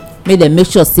 Make dem make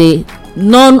sure say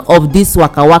none of these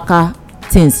waka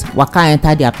things waka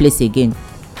enter their place again.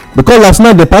 Because last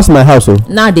night they pass my house o.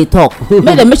 Now they talk.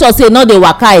 Make dem make sure say no dey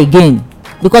waka again,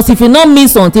 because if you no mean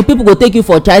something, people go take you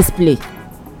for child's play.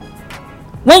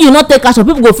 When you no take action,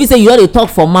 people go feel say you don dey talk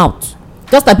for mouth,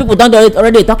 just like people don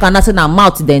already talk and say na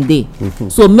mouth dem dey.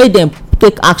 So make dem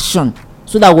take action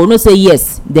so that we know say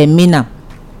yes dem mean am.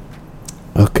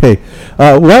 Okay,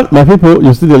 well my people,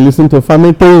 you still dey lis ten to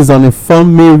Farming Things on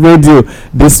Inform Me Radio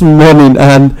this morning,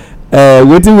 and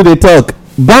wetin we dey talk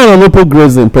ban on open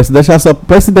grazing,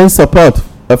 president support.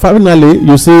 Finally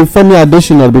you see Femi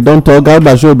Adesina be don talk,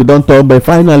 Garba Shehu be don talk, but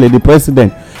finally the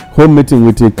president hold meeting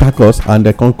with the caucus and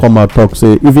they come out talk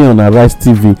say even on Arise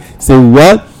TV say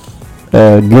well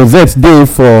gazette dey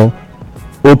for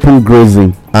open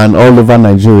grazing and all over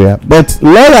Nigeria, but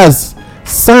lawyers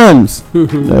sounds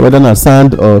whether na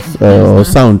sound or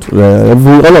sound,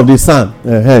 all of this sound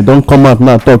don come out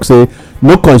now talk say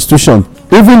no constitution.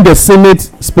 Even the Senate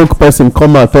spokesperson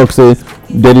come out talk say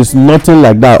there is nothing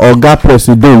like that. Oga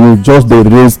president will just dey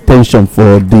raise tension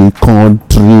for the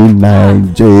country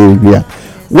Nigeria.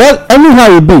 Well,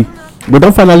 anyhow e be, we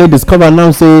don finally discover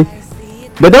now say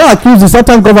they don accuse the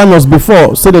southern governors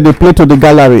before say they dey play to the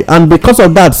gallery, and because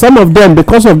of that some of them,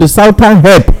 because of the southern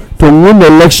help to win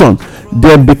election,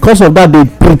 then because of that they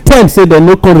pretend say they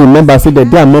no come remember say that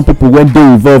there are more people wey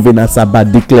dey involved in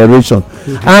Asaba declaration.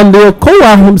 And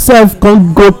Kowa himself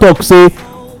come go talk say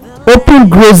open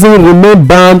grazing remain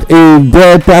banned in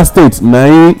Delta State.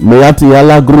 Na Meyati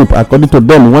Yala group, according to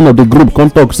them, one of the group come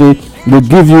talk say we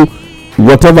give you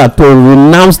whatever to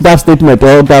renounce that statement,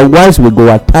 or otherwise we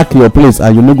go attack your place,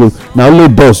 and you no go, na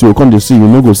only dust you come dey see, you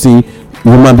no go see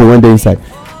human being wey dey inside.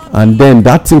 And then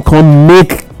that thing come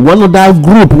make one of that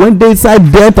group when dey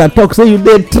inside Delta talk say you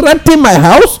dey threa ten my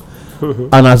house.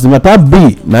 And as the matter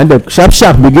be, na dem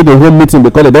sharp begin the whole meeting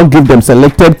because they don give them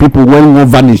selected people wey wan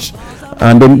vanish,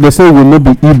 and then they say we no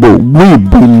be Igbo, we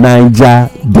be Niger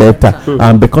Delta.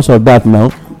 And because of that now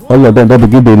all of them don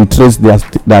begin dey retrace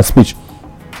their speech.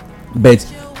 But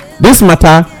this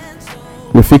matter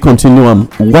we fit continue am.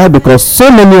 Why? Because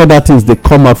so many other things dey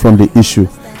come out from the issue.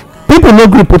 People no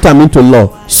gree put am into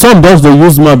law. Some just dey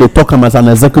use mouth dey talk am as an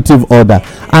executive order,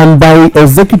 and by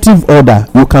executive order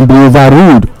you can be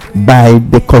overruled by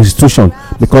the constitution,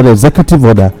 because the executive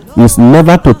order is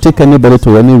never to take anybody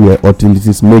to anywhere until it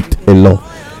is made a law.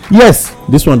 Yes,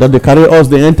 this one that they carry us,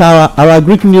 they enter our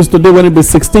Greek news today when it be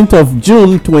 16th of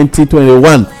June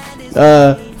 2021.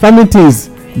 Farming Things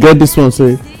get this one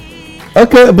say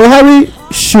okay, Buhari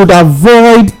should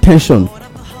avoid tension.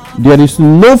 There is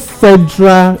no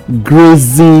federal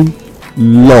grazing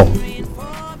law.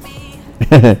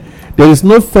 There is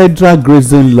no federal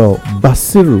grazing law.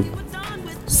 Basiru,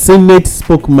 Senate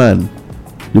spokesman,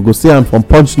 you go see am from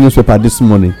Punch newspaper this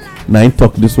morning. Na him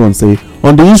talk this one say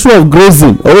on the issue of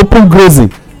grazing or open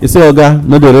grazing, he say oga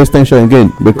no dey raise ten sion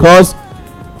again because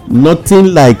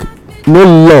nothing like no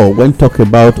law when talk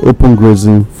about open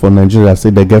grazing for Nigeria say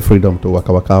they get freedom to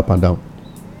waka up and down.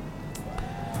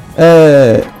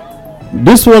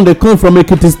 This one dey come from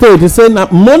Ekiti State. He say na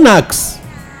monarchs,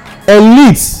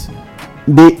 elites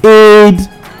dey aid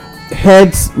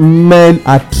herdsmen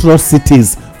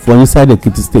atrocities for inside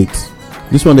Ekiti State.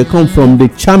 This one dey come from the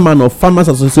chairman of Farmers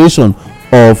Association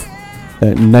of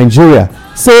Nigeria.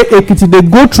 Say Ekiti dey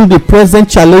go through the present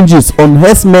challenges on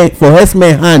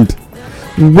herdsmen hand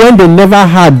when they never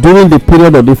had during the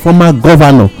period of the former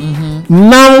governor.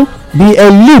 Now the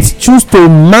elite choose to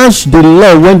match the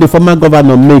law when the former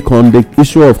governor make on the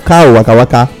issue of cow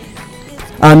waka,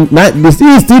 and they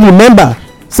still remember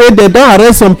say they don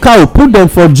arrest some cow, put them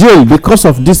for jail because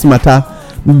of this matter.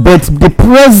 But the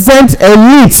present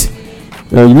elite,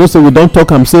 you know, so we don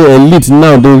talk am say elite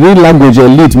now, the real language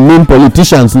elite mean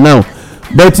politicians now,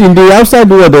 but in the outside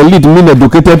world elite mean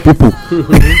educated people.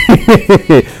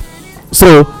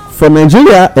 So for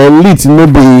Nigeria, elite no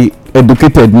be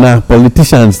educated na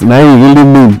politicians na e really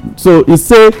mean. So e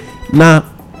say na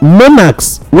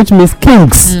monarchs, which means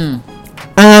kings,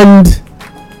 and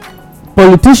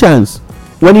politicians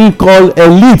when he call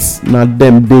elites, na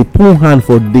dem dey put hand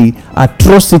for the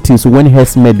atrocities when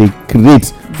herdsmen dey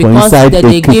create for inside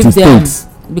Ekiti State.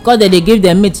 Because they dey give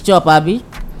them meat chop, abi.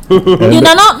 You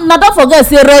na don't forget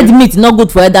say red meat no good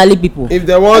for elderly people. If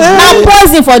they want na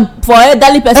poison for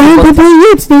elderly person.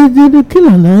 And they kill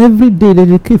am na every day.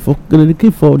 They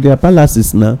kill for their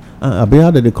palaces now. Abi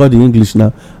how they call the English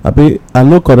now? Abi I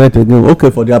no correct again. Okay,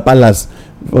 for their palace.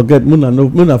 Forget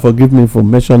Muna forgive me for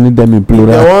mentioning them in plural.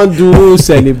 They wan do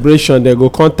celebration, they go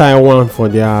come Taiwan for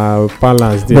their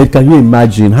palace there. But can you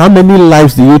imagine how many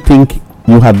lives do you think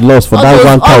you had lost for that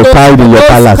one cow tied in your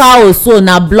palace? Cows so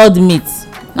na blood meat.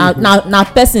 Na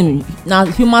person, na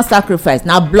human sacrifice,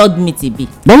 na blood meat e be.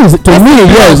 That is to me,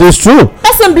 yes, it's true.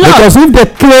 Person blood. Because if they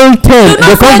kill 10,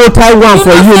 they can't go tie one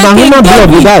for you. Na human blood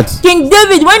with that. King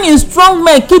David, when him strong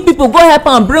men kill people, go help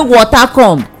am bring water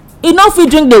come. He no fit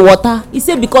drink the water. He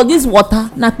say because this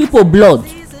water na people blood.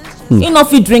 He no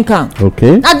fit drink am.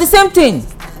 Okay. Na the same thing.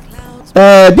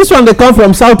 This one dey come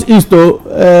from southeast though.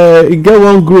 E get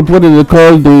one group wey dey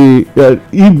call the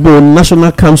Igbo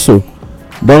National Council.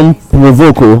 Don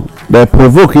provoke they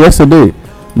provoke yesterday.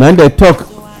 Na they talk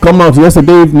come out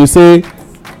yesterday evening say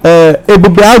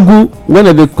Ebubeagu,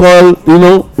 when they call, you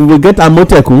know, we get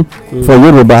Amotekun for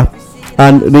Yoruba,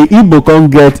 and the Igbo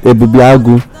can't get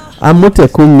Ebubeagu.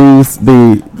 Amotekun means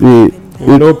the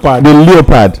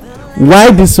leopard. Why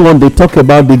this one they talk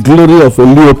about the glory of a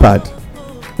leopard?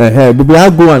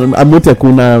 Ebubeagu and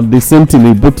Amotekun are the same thing.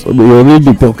 We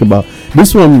already talk about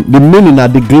this one. The meaning are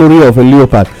the glory of a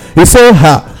leopard. He said,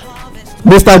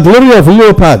 Mr. Glory of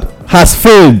Leopard has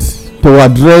failed to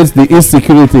address the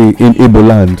insecurity in Igbo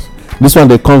land. This one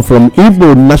they come from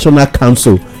Igbo National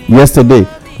Council yesterday.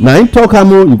 Now in talk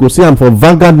you go see him for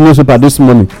Vanguard newspaper this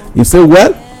morning. He say,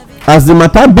 well, as the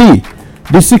matter be,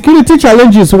 the security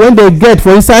challenges when they get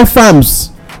for inside farms,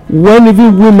 when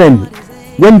even women,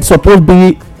 when supposed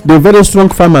be the very strong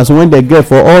farmers when they get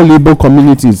for all Igbo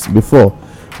communities before.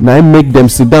 Now I make them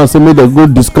sit down, say make them go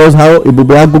discuss how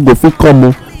Ebubeagu go fit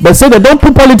come. But say they don't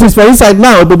put politics for inside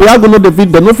now.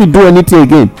 Ebubeagu they no fit do anything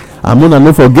again. Amuna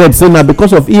no forget say na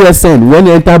because of ESN when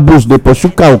you enter bush they pursue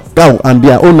cow and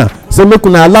their owner. Say make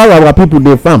una allow our people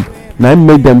dey farm. Now I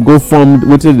make them go form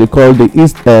wetin they call the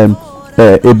East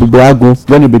Ebubeagu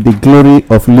when it be the glory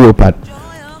of leopard.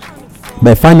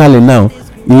 But finally now,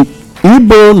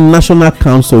 Igbo National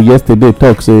Council yesterday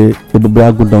talk say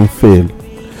Ebubeagu don fail.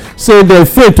 Say they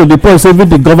fail to the point say even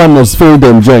the governors fail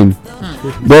them join.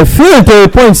 They fail to the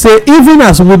point say even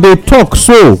as we dey talk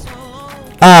so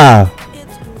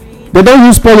they don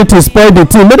use politics spoil the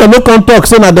thing. Make dem no come talk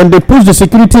say na dem dey push the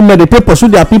security men dey take pursue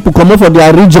their people comot for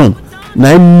their region.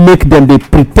 Na im make dem dey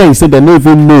pre ten d say dem no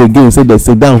even know again say dem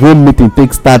sit down whole meeting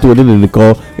take start wetin dem dey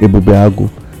call Ebubeagu.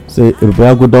 Say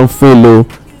Ebubeagu don fail o.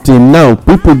 Till now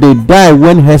people dey die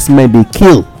when herdsmen dey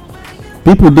kill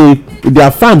people,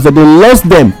 their farms that they lost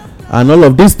them, and all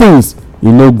of these things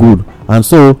e no good. And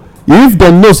so if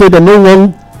dem know say dem no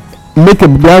wan make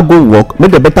Ebubeagu work,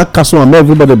 make dem better castle and make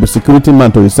everybody be security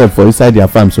man to himself for inside their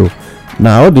farm. So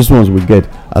now all these ones we get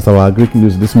as our Greek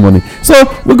news this morning. So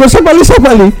we go sharply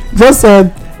just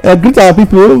greet our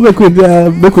people. We could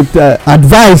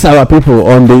advise our people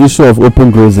on the issue of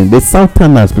open grazing. The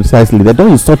Southerners precisely, they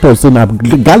don't insult us in a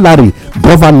gallery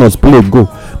governors play go.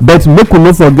 But make we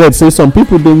no forget say some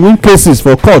people dey win cases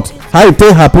for court. How it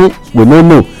take happen we no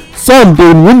know. some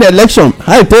dey win election.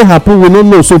 How e take happen we no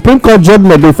know. Supreme Court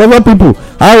judgment dey favour people.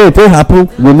 How e take happen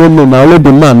we no know. Na only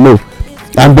the man know.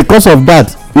 And because of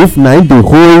that, if na im the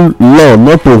whole law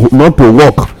not to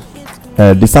work,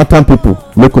 the southern people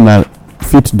make una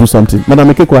fit do something. Madam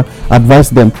Ikekwa,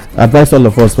 advise all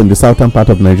of us from the southern part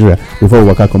of Nigeria before we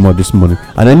waka comot this morning.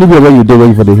 And anywhere where you dey, where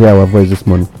you for dey hear our voice this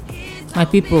morning. My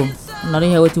people, una don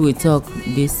hear wetin we talk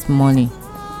this morning.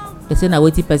 They say na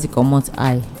wetin person comot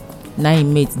eye, na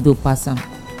im mate do pass am.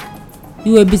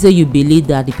 You wey be say you believe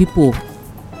that the people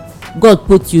God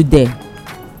put you there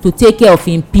to take care of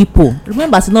him people.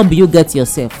 Remember, say no be you get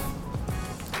yourself.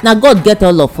 Na God get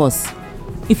all of us.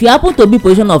 If you happen to be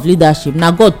position of leadership, na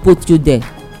God put you there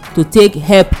to take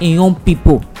help in own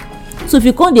people. So if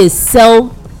you come dey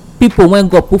sell people when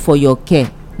God put for your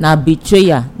care, na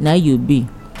betrayer na you be.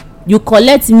 You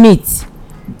collect meat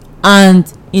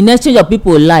and in exchange of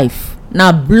people life,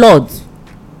 na blood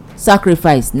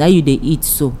sacrifice na you dey eat.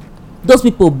 So those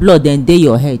people blood dem dey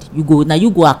your head, you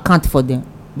go account for them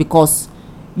because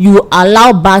you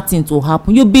allow bad thing to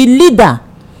happen. You be leader,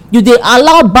 you dey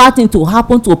allow bad thing to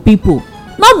happen to people.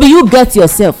 No be you get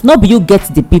yourself, no be you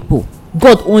get the people.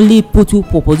 God only put you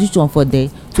for position for there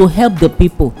to help the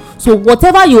people. So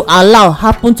whatever you allow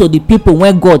happen to the people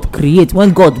when God create,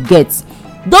 when God gets,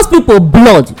 those people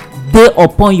blood dey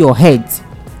upon your head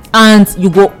and you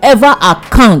go ever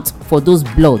account for those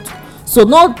blood. So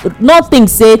no think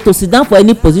say to sit down for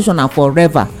any position and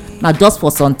forever, na just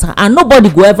for some time, and nobody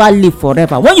go ever live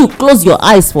forever. When you close your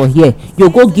eyes for here, you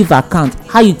go give account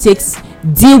how you take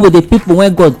deal with the people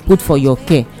when God put for your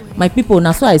care. My people,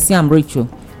 na so I see am Rachel.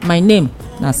 My name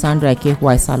na Sandra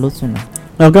Ikekwa. I salute una.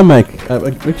 Oga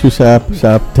Mike, make you sharp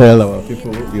tell our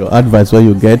people your advice what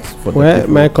you get for well,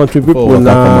 my country people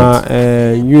na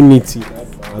unity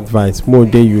advice, more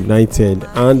dey united,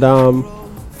 and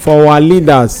for our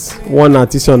leaders, one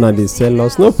artisan na dey sell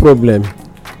us, no problem.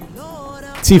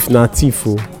 Thief na thief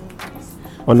o,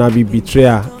 una be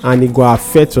betrayer, and e go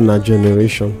affect una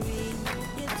generation.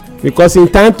 Because in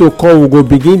time to come we go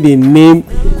begin dey name.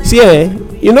 See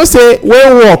you know say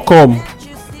when war come,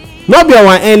 no be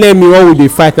our enemy wey we dey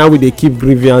fight now we dey keep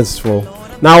grievance for.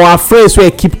 Na our friends wey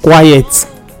keep quiet,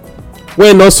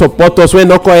 wey no support us, wey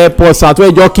no come help us out,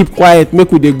 wey just keep quiet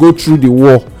make we dey go through the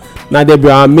war. Na dem be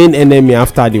our main enemy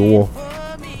after the war.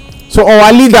 So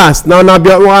our leaders now na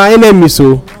be our enemies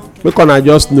o. Make una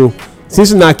just know,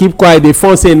 since una keep quiet, the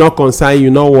phone say e no concern you,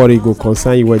 no worry, go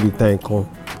concern you when the time come.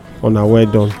 Una well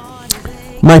done.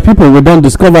 My people, we don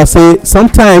discover say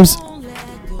sometimes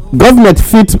government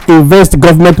fit invest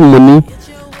government money,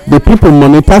 the people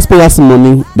money, taxpayers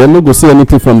money, dem no go see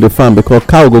anything from the farm because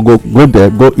cow go there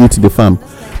go eat the farm.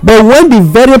 But when the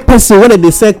very person wey dem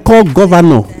dey say call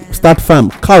governor start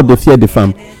farm, cow dey fear the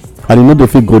farm and e no dey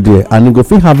fit go there, and e go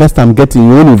fit harvest am get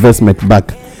im own investment back.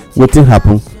 Wetin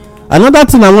happen? Another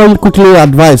thing I wan quickly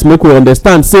advise make we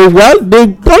understand say, well, they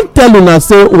don tell una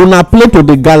say una play to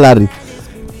the gallery.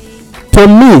 To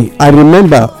me, I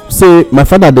remember say my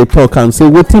father dey talk and say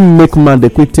wetin make man dey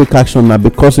quick take action na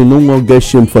because e no wan get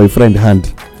shame for a friend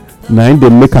hand. Na im dey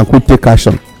make am quick take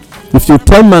action. If you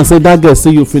tell man say that girl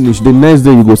say you finish, the next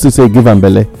day you go see say give am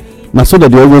belle. Na so dem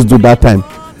dey always do that time.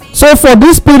 So for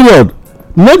this period,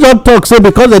 no just talk say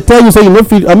because they tell you say you no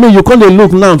fit, I mean you come dey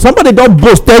look now, somebody don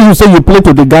boast tell you say you play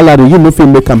to the gallery, you no fit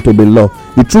make am to the law.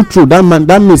 E true that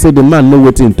mean say the man know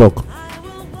wetin him talk.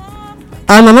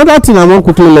 And another thing I wan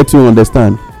quickly let you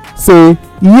understand, say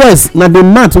yes, na the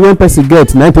mat when person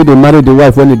get na take dey marry the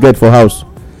wife when e get for house.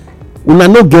 Una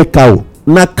no get cow,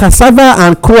 na cassava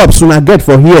and crops una get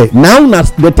for here. Now una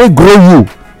dey take grow you.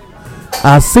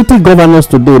 As city governors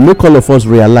today, make all of us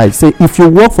realize say if you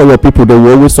work for your people, they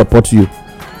will always support you.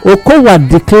 Okowa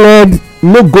declared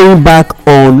no going back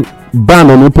on ban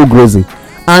on open grazing,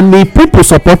 and the people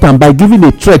support am by giving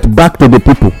a threat back to the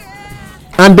people.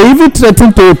 And they even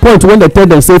threaten to a point when they tell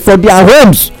them say for their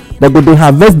homes they go dey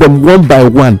harvest them one by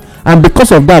one. And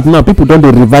because of that, now people don dey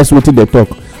revise wetin they talk.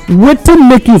 Wetin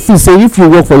make you feel say if you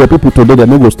work for your people today, they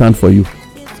no go stand for you?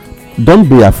 Don't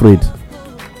be afraid.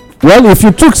 Well, if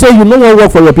you took say you no wan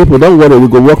work for your people, don't worry, we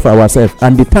go work for ourselves,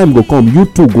 and the time go come you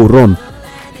too go run.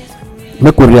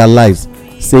 Make we realize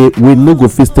say we no go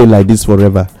fit stay like this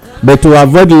forever. But to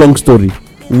avoid long story,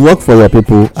 work for your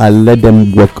people and let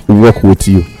them work with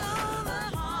you.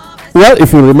 Well,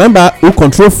 if you remember, who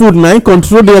control food na im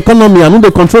control the economy, and who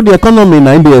dey control the economy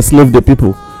na im dey enslave the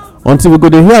people. Until we go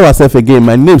dey hear ourselves again,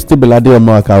 my name is Tibelade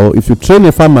Omoakao. If you train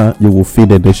a farmer, you will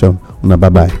feed a nation. Una bye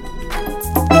bye.